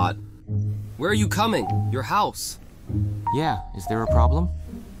over a lot. Where are you coming? Your house. Yeah, is there a problem?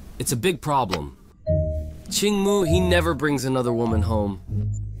 It's a big problem. Cheng Mu, he never brings another woman home.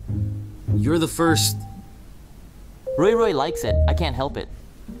 You're the first. Ruirui likes it. I can't help it.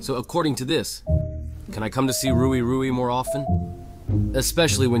 So according to this, can I come to see Ruirui more often?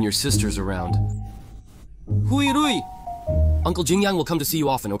 Especially when your sister's around. Ruirui! Uncle Jingyang will come to see you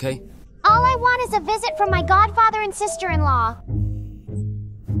often, okay? All I want is a visit from my godfather and sister-in-law.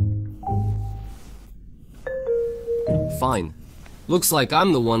 Fine. Looks like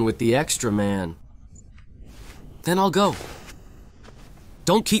I'm the one with the extra man. Then I'll go.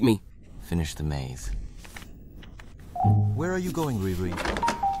 Don't keep me. Finish the maze. Where are you going, Ruirui?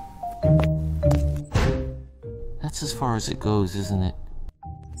 That's as far as it goes, isn't it?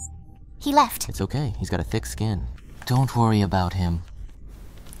 He left. It's okay. He's got a thick skin. Don't worry about him.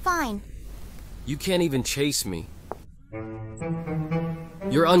 Fine. You can't even chase me.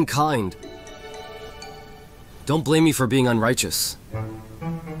 You're unkind. Don't blame me for being unrighteous.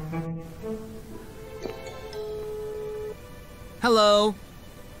 Hello.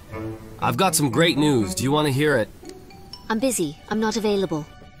 I've got some great news. Do you want to hear it? I'm busy. I'm not available.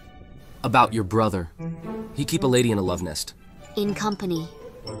 About your brother. He keep a lady in a love nest. In company.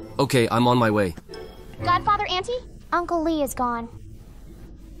 Okay, I'm on my way. Godfather, Auntie? Uncle Lee is gone.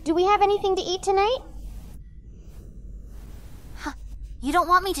 Do we have anything to eat tonight? Huh. You don't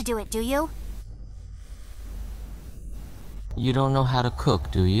want me to do it, do you? You don't know how to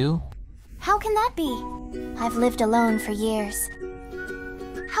cook, do you? How can that be? I've lived alone for years.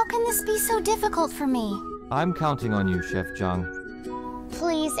 How can this be so difficult for me? I'm counting on you, Chef Chang.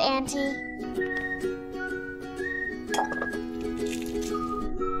 Please, Auntie.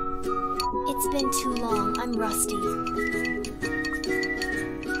 It's been too long. I'm rusty.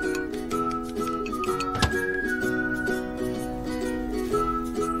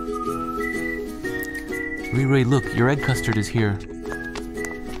 Ruirui, look, your egg custard is here.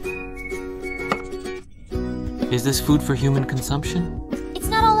 Is this food for human consumption? It's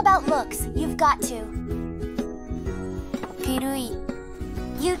not all about looks. You've got to. Ruirui,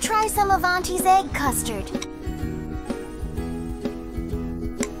 you try some of Auntie's egg custard.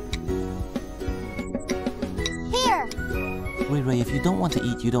 Here! Ruirui, if you don't want to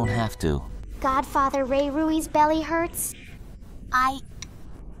eat, you don't have to. Godfather Ruirui's belly hurts.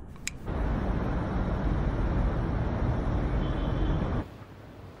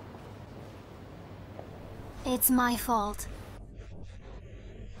 It's my fault.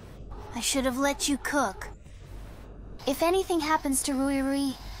 I should have let you cook. If anything happens to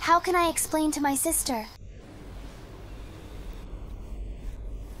Ruirui, how can I explain to my sister?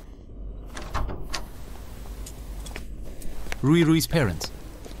 Ruirui's parents.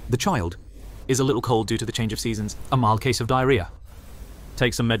 The child is a little cold due to the change of seasons. A mild case of diarrhea.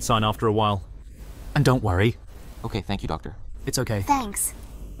 Take some med sign after a while. And don't worry. Okay, thank you, doctor. It's okay. Thanks.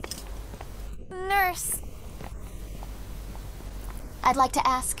 Nurse. I'd like to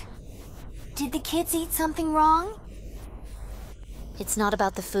ask, did the kids eat something wrong? It's not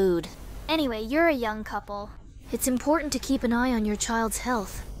about the food. Anyway, you're a young couple. It's important to keep an eye on your child's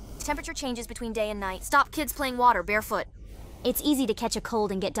health. Temperature changes between day and night. Stop kids playing water barefoot. It's easy to catch a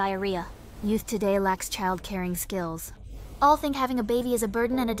cold and get diarrhea. Youth today lacks child-caring skills. All think having a baby is a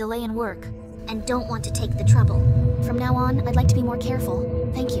burden and a delay in work. And don't want to take the trouble. From now on, I'd like to be more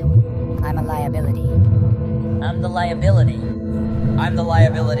careful. Thank you. I'm a liability. I'm the liability. I'm the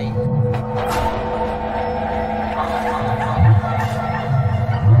liability.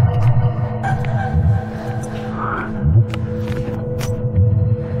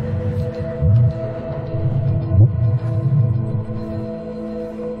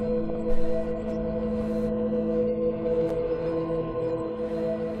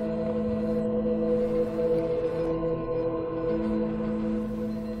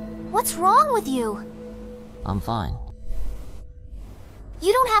 What's wrong with you? I'm fine.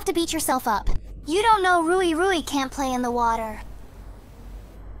 You don't have to beat yourself up. You don't know Rui Rui can't play in the water.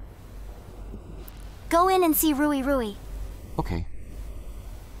 Go in and see Rui Rui. Okay.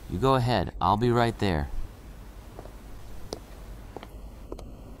 You go ahead. I'll be right there.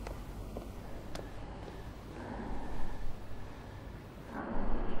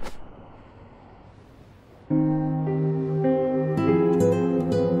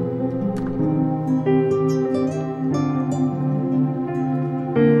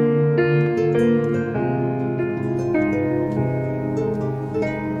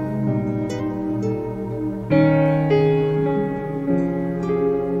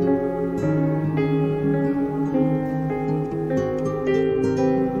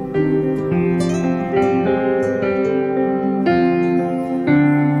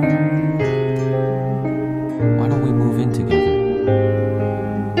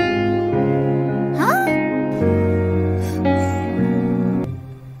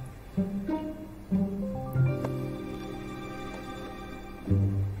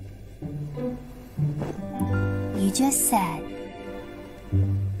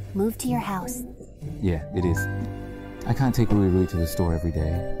 Move to your house. Yeah, it is. I can't take Ruirui to the store every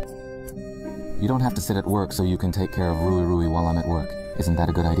day. You don't have to sit at work so you can take care of Ruirui while I'm at work. Isn't that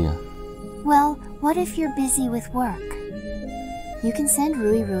a good idea? Well, what if you're busy with work? You can send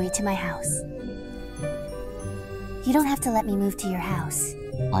Rui Rui to my house. You don't have to let me move to your house.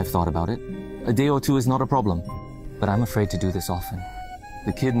 I've thought about it. A day or two is not a problem. But I'm afraid to do this often.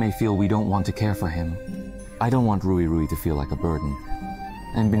 The kid may feel we don't want to care for him. I don't want Ruirui to feel like a burden.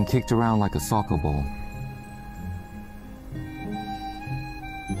 And been kicked around like a soccer ball.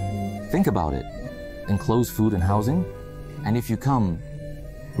 Think about it. Enclosed food and housing. And if you come,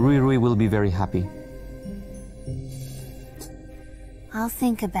 Ruirui will be very happy. I'll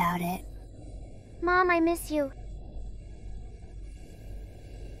think about it. Mom, I miss you.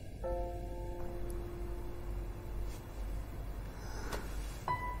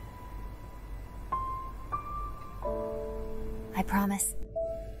 I promise.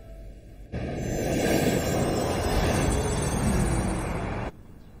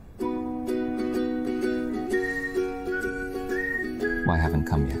 Why haven't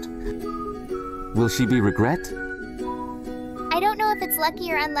come yet? Will she be regret? I don't know if it's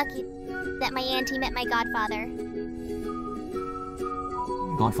lucky or unlucky that my auntie met my godfather.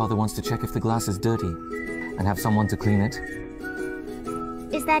 Godfather wants to check if the glass is dirty and have someone to clean it.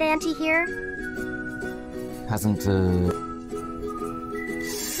 Is that auntie here? Hasn't,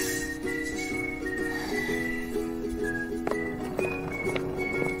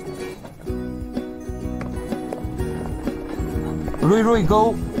 Ruirui,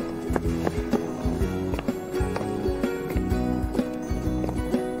 go!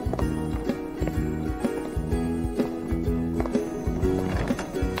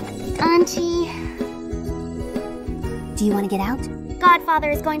 Auntie. Do you want to get out? Godfather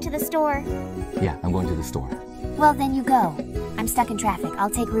is going to the store. Yeah, I'm going to the store. Well, then you go. I'm stuck in traffic. I'll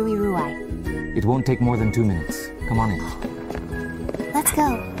take Rui Rui. It won't take more than 2 minutes. Come on in. Let's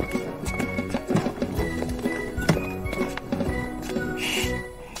go.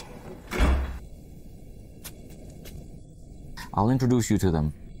 I'll introduce you to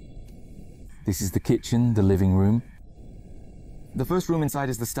them. This is the kitchen, the living room. The first room inside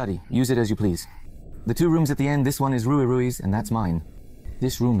is the study. Use it as you please. The 2 rooms at the end, this one is Ruirui's and that's mine.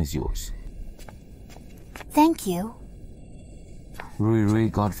 This room is yours. Thank you.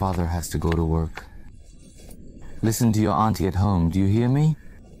 Ruirui, Godfather has to go to work. Listen to your auntie at home, do you hear me?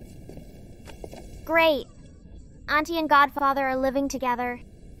 great. Auntie and Godfather are living together.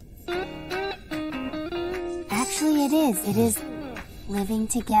 Actually, it is. It is living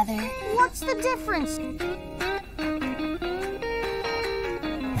together. What's the difference?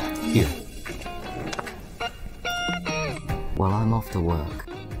 Here. Well, I'm off to work.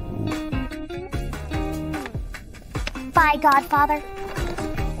 Bye, Godfather.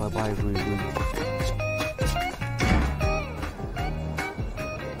 Bye-bye, Rui Rui.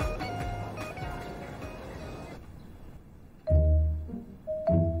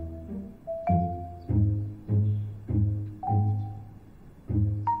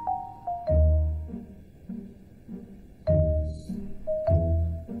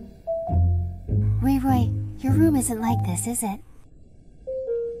 Ruirui, your room isn't like this, is it?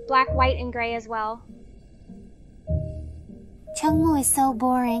 Black, white, and gray as well. Cheng Mu is so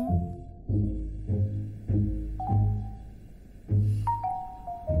boring.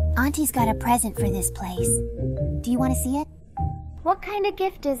 Auntie's got a present for this place. Do you want to see it? What kind of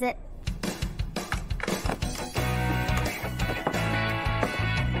gift is it?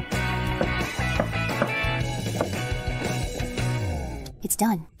 It's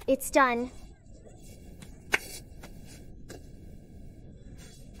done. It's done.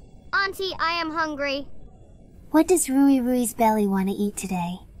 Auntie, I am hungry. What does Ruirui's belly want to eat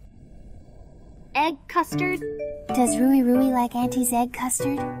today? Egg custard? Does Ruirui like Auntie's egg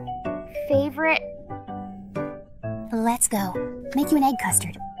custard? Favorite? Let's go. Make you an egg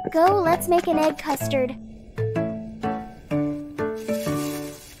custard. Go, let's make an egg custard.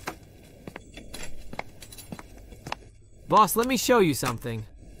 Boss, let me show you something.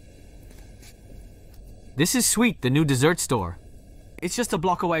 This is Sweet, the new dessert store. It's just a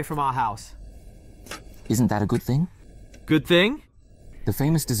block away from our house. Isn't that a good thing? Good thing? The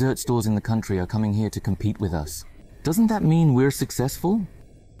famous dessert stores in the country are coming here to compete with us. Doesn't that mean we're successful?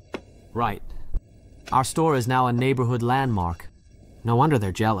 Right. Our store is now a neighborhood landmark. No wonder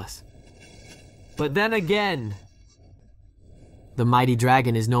they're jealous. But then again, the mighty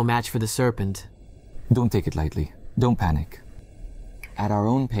dragon is no match for the serpent. Don't take it lightly. Don't panic. At our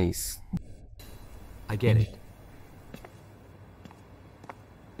own pace. I get it.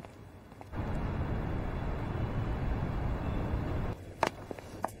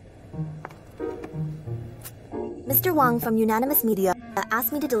 Mr. Wang from Unanimous Media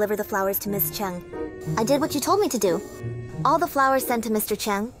asked me to deliver the flowers to Miss Cheng. I did what you told me to do. All the flowers sent to Mr.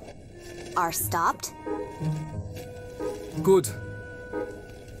 Cheng are stopped. Good.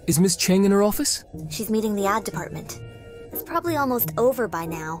 Is Miss Cheng in her office? She's meeting the ad department. It's probably almost over by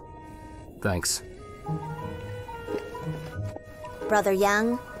now. Thanks. Brother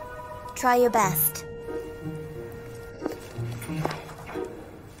Yang, try your best.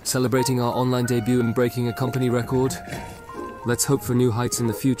 Celebrating our online debut and breaking a company record. Let's hope for new heights in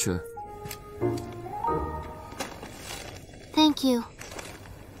the future. Thank you.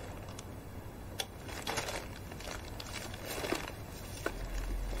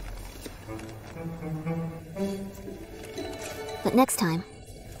 But next time,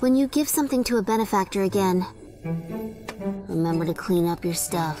 when you give something to a benefactor again, remember to clean up your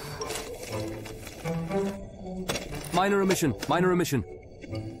stuff. Minor omission, minor omission.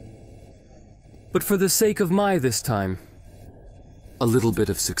 But for the sake of my this time, a little bit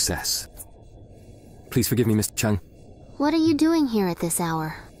of success. Please forgive me, Mr. Chang. What are you doing here at this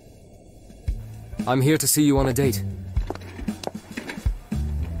hour? I'm here to see you on a date.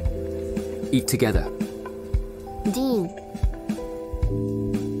 Eat together. Dean.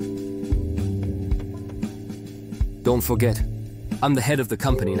 Don't forget, I'm the head of the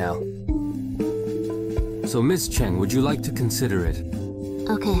company now. So, Miss Cheng, would you like to consider it?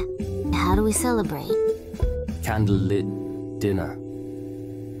 Okay, how do we celebrate? Candlelit dinner.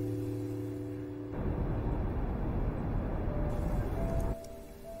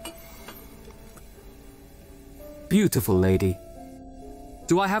 Beautiful lady.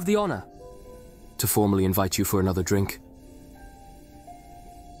 Do I have the honor to formally invite you for another drink?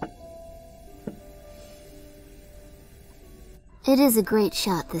 It is a great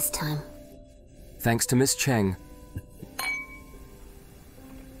shot this time. Thanks to Miss Cheng.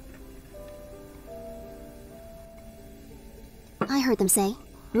 I heard them say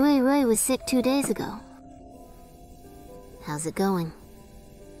Rui Rui was sick 2 days ago. How's it going?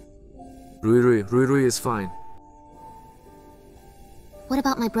 Ruirui is fine. What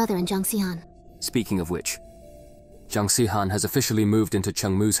about my brother and Jiang Si Han? Speaking of which, Jiang Si Han has officially moved into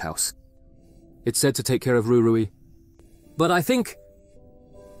Cheng Mu's house. It's said to take care of Ruirui, but I think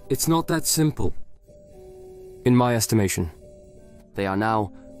it's not that simple. In my estimation, they are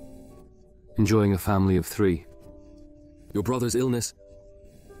now enjoying a family of 3. Your brother's illness,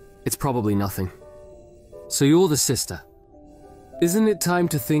 it's probably nothing. So you're the sister. Isn't it time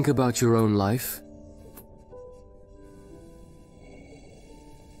to think about your own life?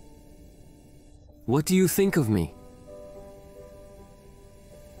 What do you think of me?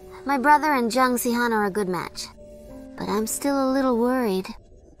 My brother and Jiang Si Han are a good match, but I'm still a little worried.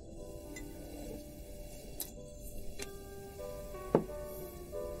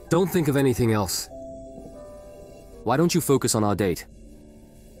 Don't think of anything else. Why don't you focus on our date?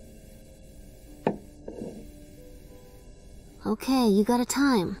 Okay, you got a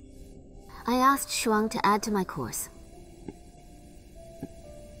time. I asked Shuang to add to my course.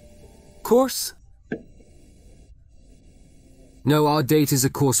 Course? No, our date is a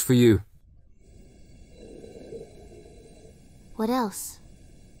course for you. What else?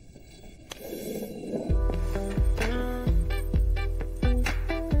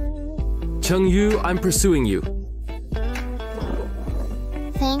 Cheng Yu, I'm pursuing you.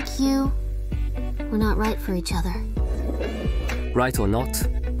 Thank you. We're not right for each other. Right or not?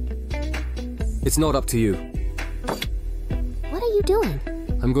 It's not up to you. What are you doing?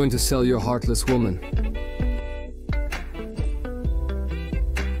 I'm going to sell your heartless woman.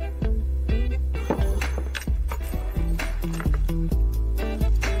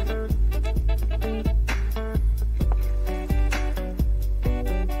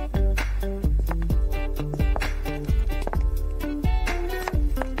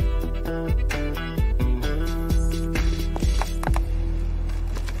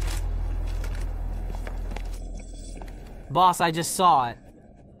 Boss, I just saw it.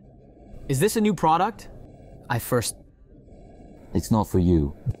 Is this a new product? It's not for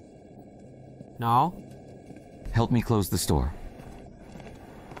you. No? Help me close the store.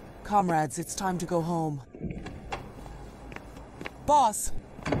 Comrades, it's time to go home. Boss!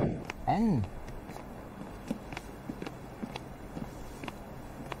 Eng.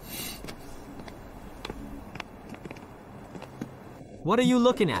 What are you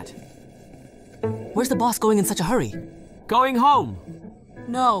looking at? Where's the boss going in such a hurry? Going home!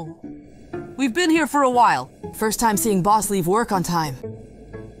 No. We've been here for a while. First time seeing boss leave work on time.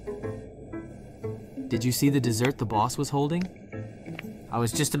 Did you see the dessert the boss was holding? I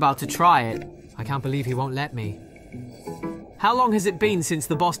was just about to try it. I can't believe he won't let me. How long has it been since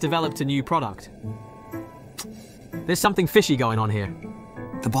the boss developed a new product? There's something fishy going on here.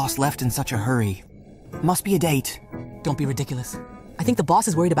 The boss left in such a hurry. Must be a date. Don't be ridiculous. I think the boss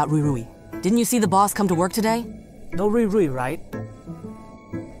is worried about Ruirui. Didn't you see the boss come to work today? No Ruirui, right?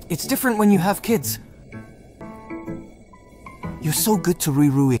 It's different when you have kids. You're so good to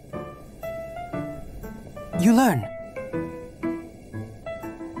Ruirui. You learn.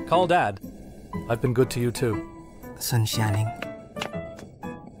 Call Dad. I've been good to you too. Sun shining.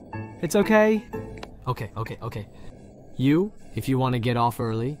 It's okay. Okay. You, if you want to get off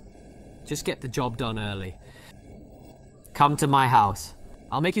early, just get the job done early. Come to my house.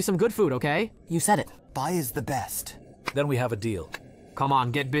 I'll make you some good food, okay? You said it. Bai is the best. Then we have a deal. Come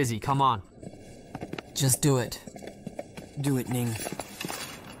on, get busy, come on. Just do it. Do it, Ning.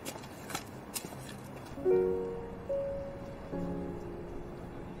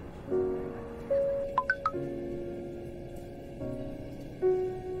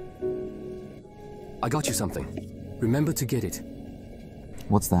 I got you something. Remember to get it.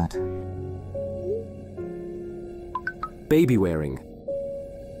 What's that? Baby wearing.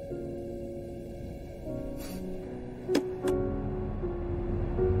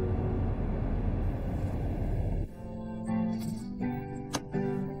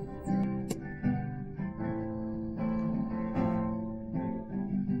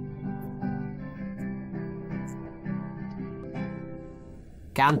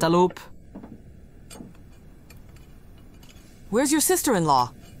 Cantaloupe. Where's your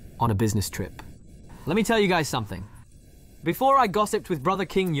sister-in-law? On a business trip. Let me tell you guys something. Before I gossiped with brother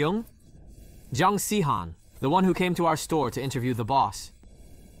King Young, Jiang Si Han, the one who came to our store to interview the boss,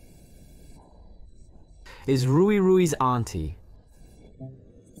 is Ruirui's auntie.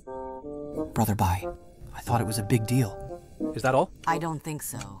 Brother Bai, I thought it was a big deal. Is that all? I don't think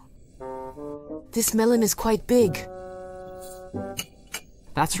so. This melon is quite big.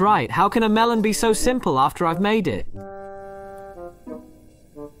 That's right. How can a melon be so simple after I've made it?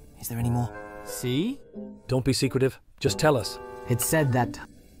 Is there any more? See? Don't be secretive. Just tell us. It said that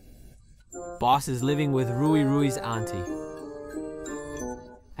boss is living with Ruirui's auntie.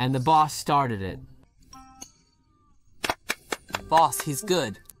 And the boss started it. Boss, he's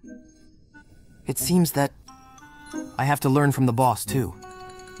good. It seems that I have to learn from the boss, too.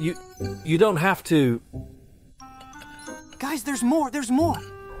 You don't have to... Guys, there's more!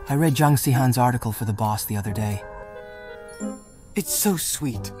 I read Jiang Si Han's article for the boss the other day. It's so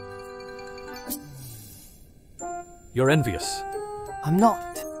sweet. You're envious. I'm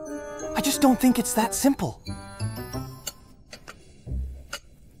not. I just don't think it's that simple.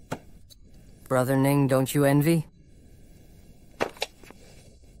 Brother Ning, don't you envy?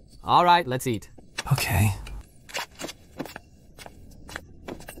 All right, let's eat. Okay.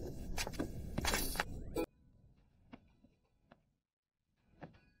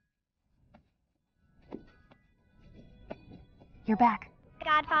 You're back.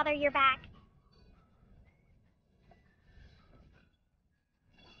 Godfather, you're back.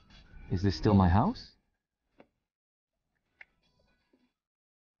 Is this still my house?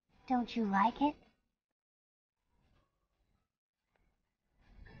 Don't you like it?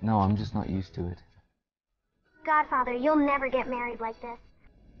 No, I'm just not used to it. Godfather, you'll never get married like this.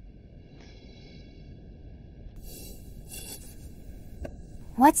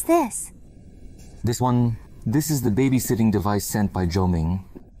 What's this? This is the babysitting device sent by Zhou Ming.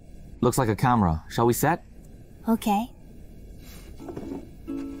 Looks like a camera. Shall we set? Okay.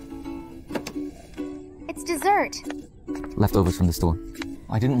 It's dessert. Leftovers from the store.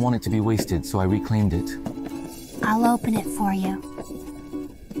 I didn't want it to be wasted, so I reclaimed it. I'll open it for you.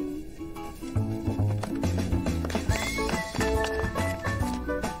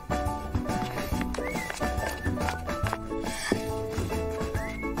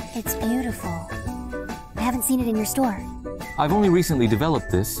 It's beautiful. I haven't seen it in your store. I've only recently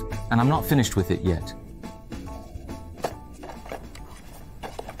developed this, and I'm not finished with it yet.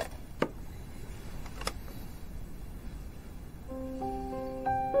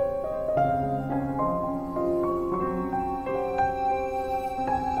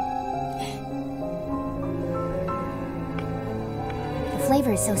 The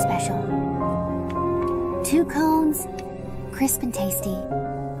flavor is so special. 2 cones, crisp and tasty.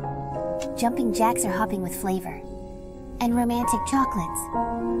 Jumping jacks are hopping with flavor. And romantic chocolates.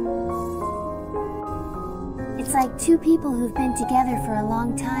 It's like 2 people who've been together for a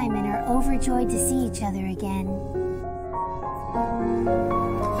long time and are overjoyed to see each other again.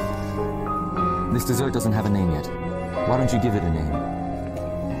 This dessert doesn't have a name yet. Why don't you give it a name?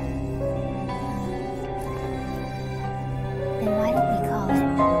 Then why don't we call it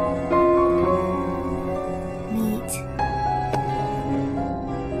meat?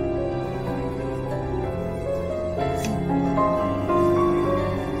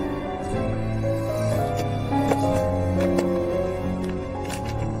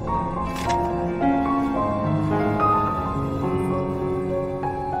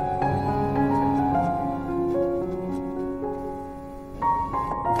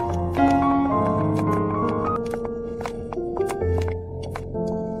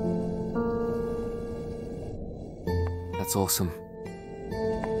 That's awesome.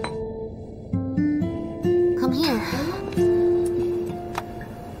 Come here.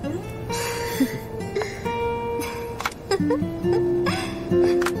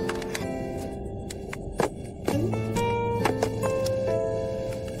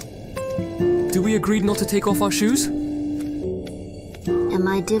 Do we agree not to take off our shoes? Am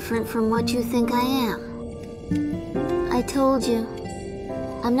I different from what you think I am? I told you.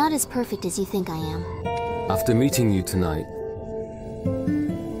 I'm not as perfect as you think I am. After meeting you tonight,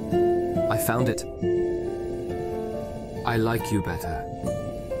 I found it. I like you better.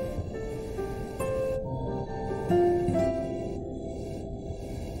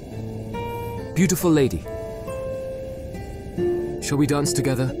 Beautiful lady. Shall we dance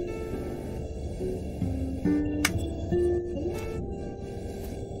together?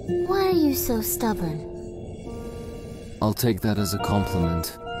 Why are you so stubborn? I'll take that as a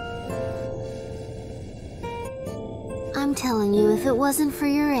compliment. I'm telling you, if it wasn't for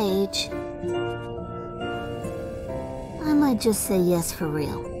your age, I might just say yes for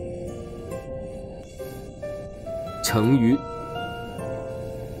real. Cheng Yu.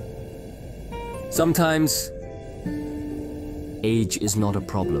 Sometimes, age is not a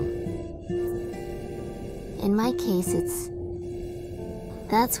problem. In my case,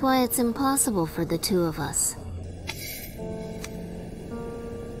 that's why it's impossible for the 2 of us.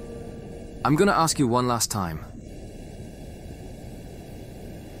 I'm gonna ask you one last time.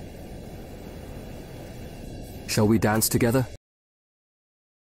 Shall we dance together?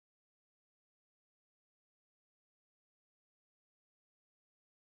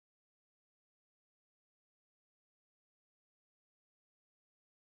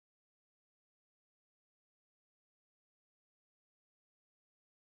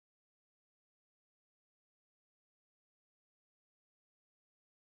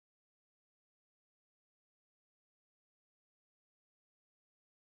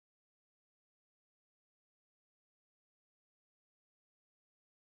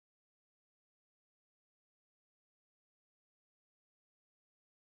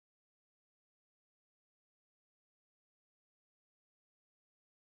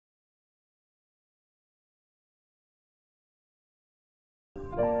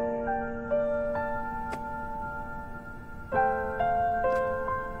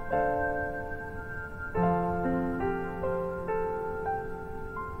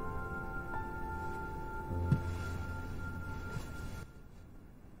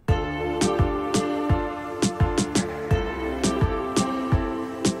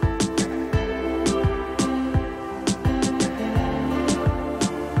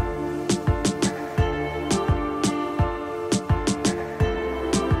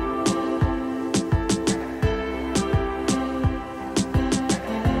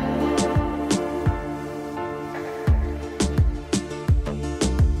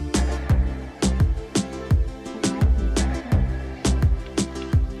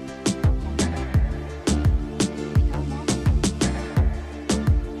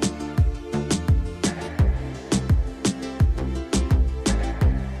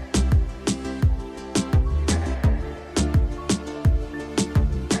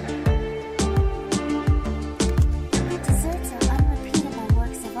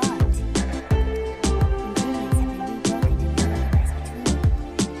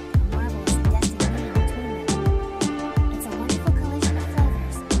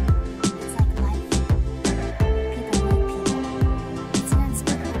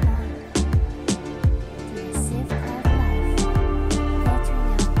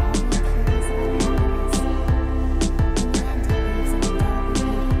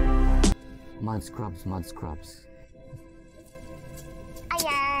 scrubs, mud scrubs.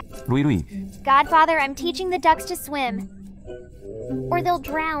 Ruirui. Godfather, I'm teaching the ducks to swim. Or they'll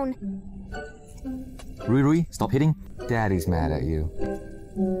drown. Ruirui, stop hitting. Daddy's mad at you.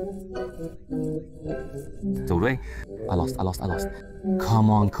 Zhou, I lost.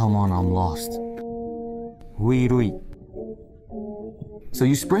 Come on, I'm lost. Ruirui. So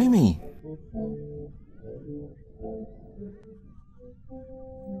you spray me.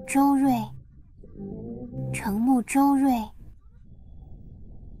 Zhou Rui. Cheng Mu Zhou Rui.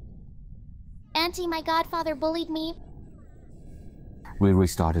 Auntie, my godfather bullied me. Ruirui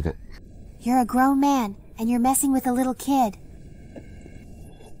started it. You're a grown man, and you're messing with a little kid.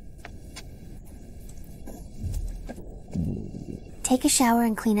 Take a shower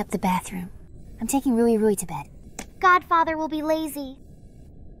and clean up the bathroom. I'm taking Ruirui to bed. Godfather will be lazy.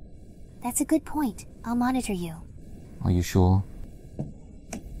 That's a good point. I'll monitor you. Are you sure?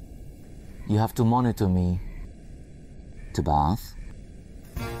 You have to monitor me. To bath?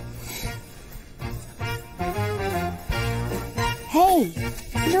 Hey!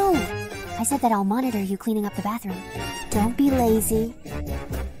 No! I said that I'll monitor you cleaning up the bathroom. Don't be lazy.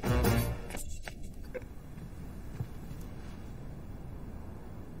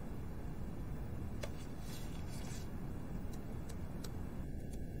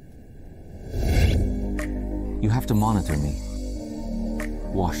 You have to monitor me.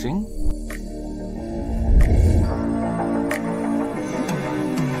 Washing?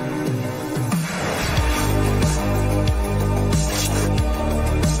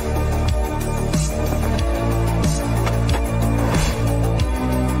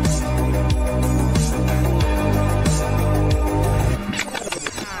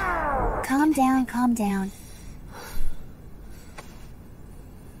 Calm down.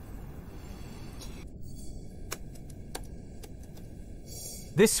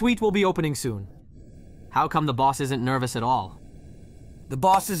 This suite will be opening soon. How come the boss isn't nervous at all? The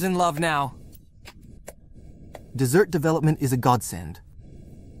boss is in love now. Dessert development is a godsend.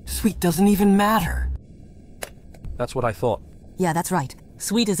 Sweet doesn't even matter. That's what I thought. Yeah, that's right.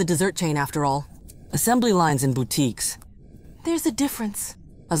 Sweet is a dessert chain after all. Assembly lines in boutiques. There's a difference.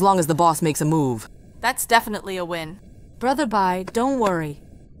 As long as the boss makes a move. That's definitely a win. Brother Bai, don't worry.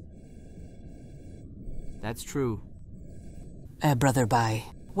 That's true. Brother Bai,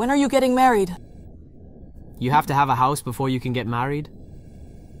 when are you getting married? You have to have a house before you can get married?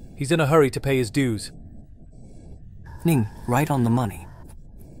 He's in a hurry to pay his dues. Ning, right on the money.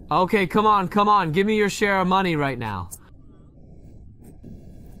 Okay, come on. Give me your share of money right now.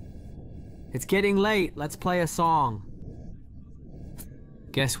 It's getting late. Let's play a song.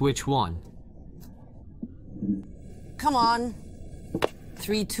 Guess which one? Come on.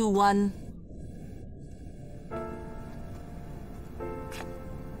 3, 2, 1.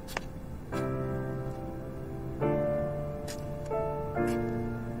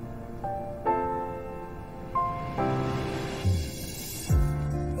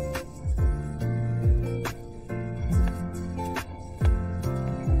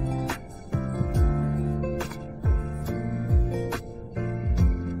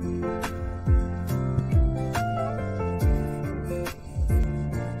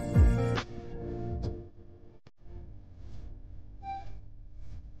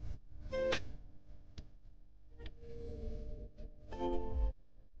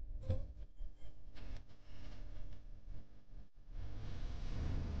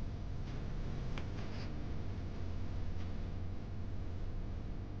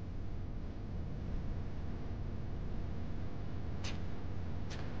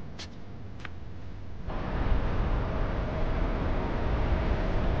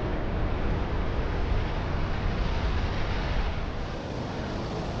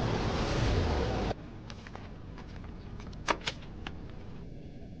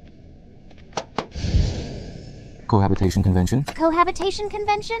 Cohabitation convention. Cohabitation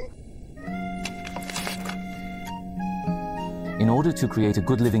convention? In order to create a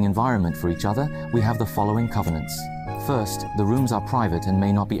good living environment for each other, we have the following covenants. First, the rooms are private and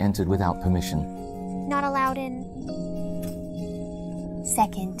may not be entered without permission. Not allowed in.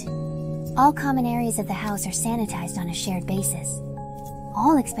 Second, all common areas of the house are sanitized on a shared basis.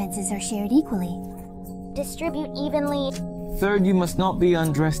 All expenses are shared equally. Distribute evenly. Third, you must not be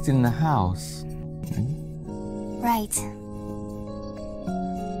undressed in the house. Right.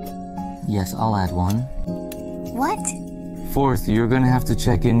 Yes, I'll add one. What? Fourth, you're gonna have to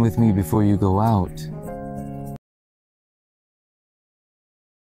check in with me before you go out.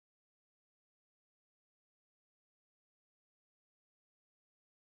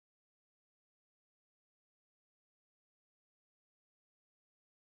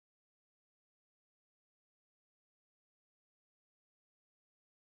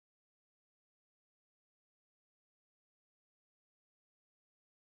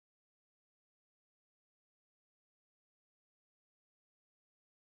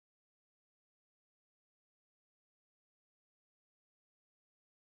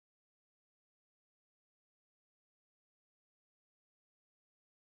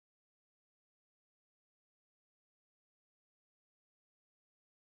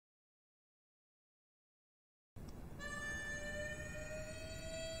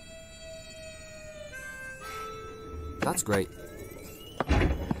 That's great.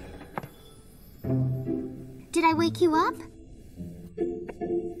 Did I wake you up?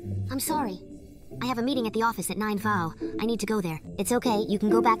 I'm sorry. I have a meeting at the office at 9 Vao. I need to go there. It's okay, you can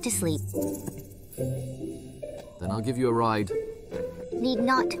go back to sleep. Then I'll give you a ride. Need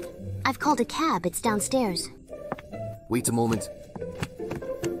not. I've called a cab, it's downstairs. Wait a moment.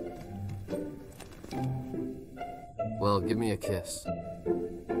 Well, give me a kiss.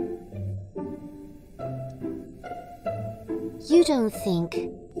 You don't think,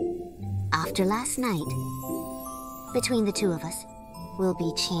 after last night, between the two of us, we'll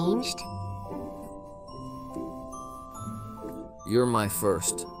be changed? You're my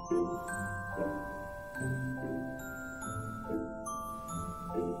first.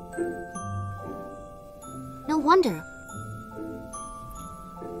 No wonder.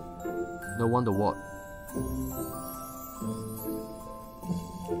 No wonder what?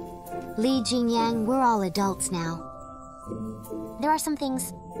 Li Jingyang, we're all adults now. There are some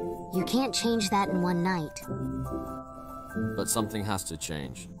things you can't change that in one night. But something has to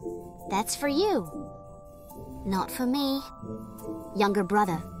change. That's for you. Not for me. Younger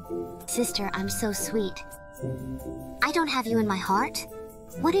brother. Sister, I'm so sweet. I don't have you in my heart.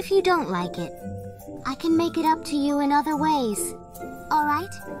 What if you don't like it? I can make it up to you in other ways. All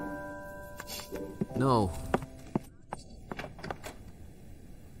right? No.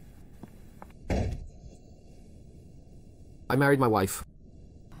 I married my wife.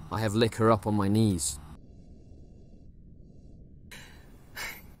 I have licked her up on my knees.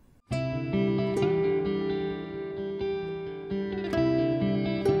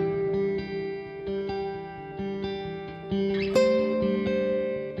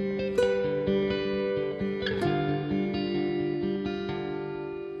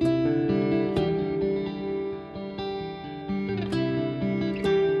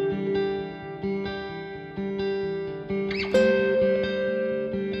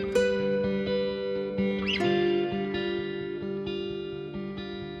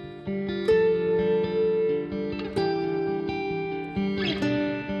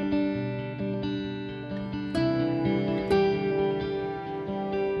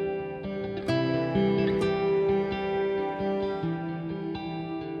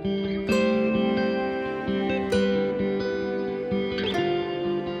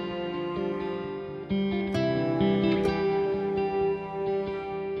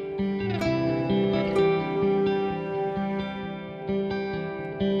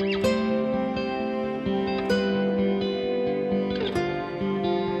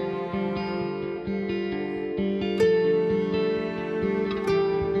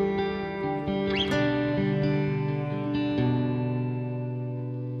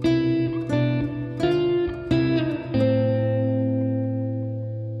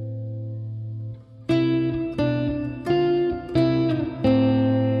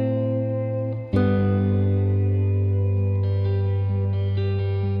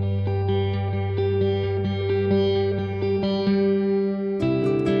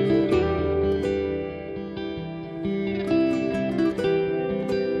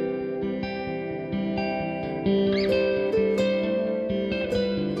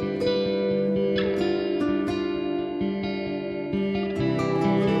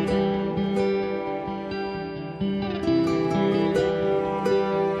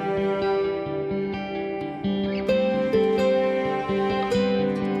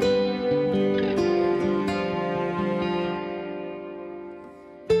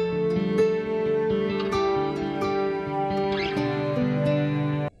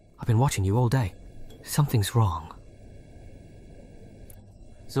 Watching you all day. Something's wrong.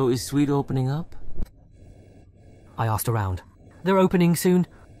 So is Sweet opening up? I asked around. They're opening soon.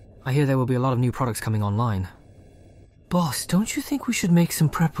 I hear there will be a lot of new products coming online. Boss, don't you think we should make some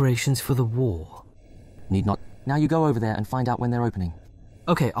preparations for the war? Need not. Now you go over there and find out when they're opening.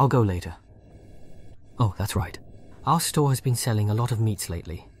 Okay, I'll go later. Oh, that's right. Our store has been selling a lot of meats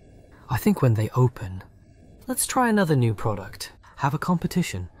lately. I think when they open, let's try another new product. Have a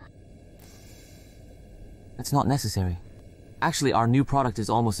competition. It's not necessary. Actually, our new product is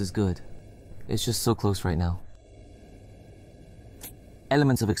almost as good. It's just so close right now.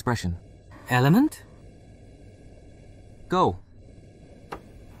 Elements of expression. Element? Go.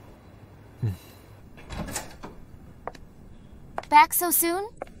 Back so soon?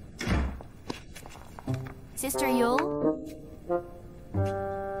 Sister Yul?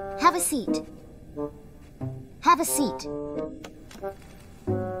 Have a seat. Have a seat.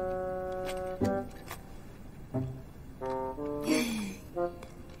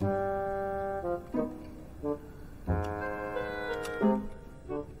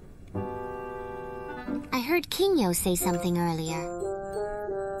 Taro say something earlier.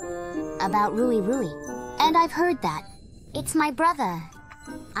 About Rui Rui. And I've heard that. It's my brother.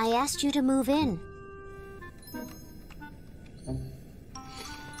 I asked you to move in.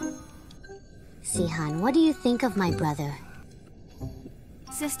 Sihan, what do you think of my brother?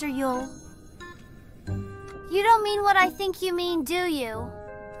 Sister Yul. You don't mean what I think you mean, do you?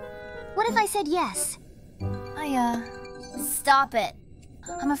 What if I said yes? Stop it.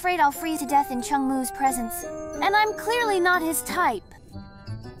 I'm afraid I'll freeze to death in Cheng Mu's presence. And I'm clearly not his type.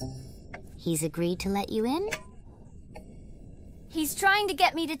 He's agreed to let you in? He's trying to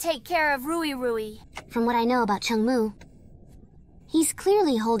get me to take care of Rui Rui. From what I know about Cheng Mu, he's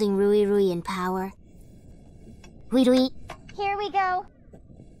clearly holding Rui Rui in power. Rui Rui. Here we go.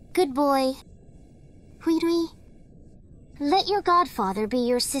 Good boy. Rui Rui, let your godfather be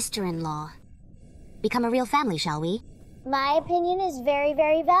your sister-in-law. Become a real family, shall we? My opinion is very,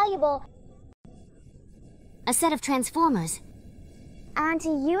 very valuable. A set of transformers. Auntie,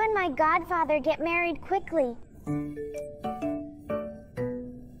 you and my godfather get married quickly.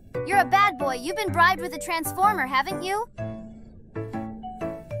 You're a bad boy. You've been bribed with a transformer, haven't you?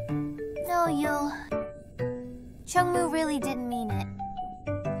 No, Yul. Cheng Mu really didn't mean it.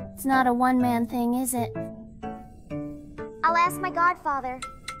 It's not a one-man thing, is it? I'll ask my godfather.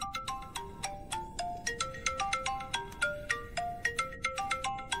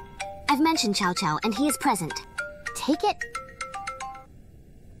 I've mentioned Chow Chow, and he is present. Take it.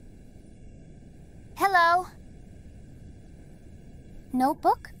 Hello.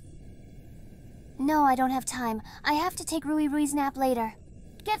 Notebook? No, I don't have time. I have to take Rui Rui's nap later.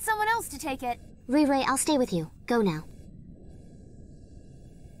 Get someone else to take it. Rui Rui, I'll stay with you. Go now.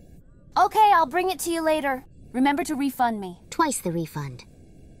 Okay, I'll bring it to you later. Remember to refund me. Twice the refund.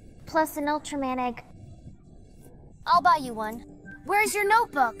 Plus an Ultraman egg. I'll buy you one. Where's your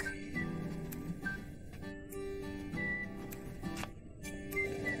notebook?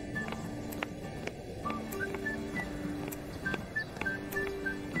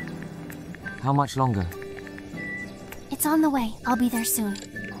 How much longer? It's on the way. I'll be there soon.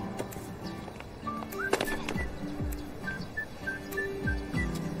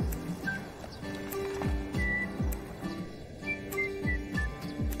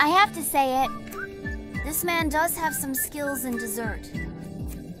 I have to say it. This man does have some skills in dessert.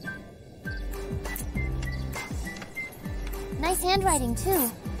 Nice handwriting, too.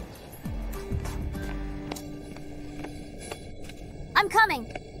 I'm coming.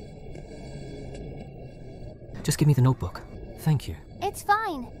 Just give me the notebook. Thank you. It's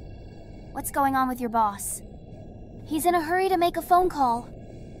fine. What's going on with your boss? He's in a hurry to make a phone call.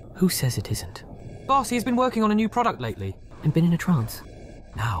 Who says it isn't? Boss, he's been working on a new product lately and been in a trance.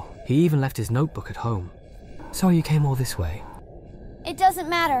 Now, he even left his notebook at home. Sorry you came all this way. It doesn't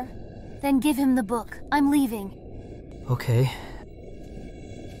matter. Then give him the book. I'm leaving. Okay.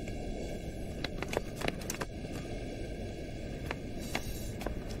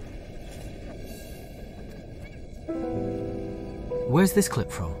 Where's this clip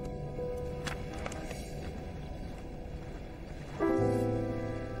from?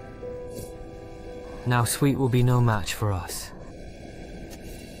 Now Sweet will be no match for us.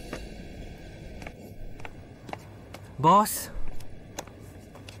 Boss?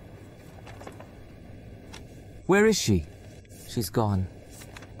 Where is she? She's gone.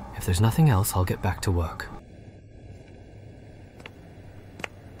 If there's nothing else, I'll get back to work.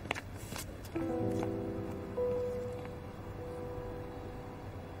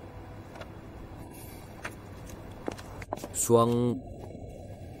 Shuang,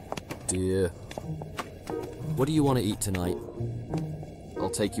 dear, what do you want to eat tonight? I'll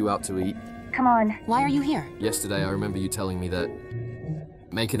take you out to eat. Come on. Why are you here? Yesterday I remember you telling me that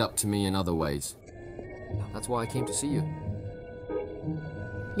make it up to me in other ways. That's why I came to see you.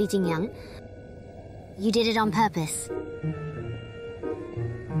 Li Jingyang, you did it on purpose.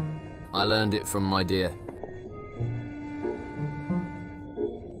 I learned it from my dear.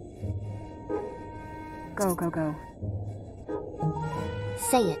 Go, go, go.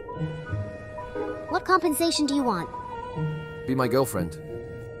 Say it. What compensation do you want? Be my girlfriend.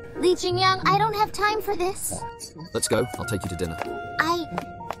 Li Jingyang, I don't have time for this. Let's go. I'll take you to dinner. I...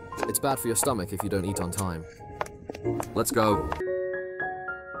 It's bad for your stomach if you don't eat on time. Let's go.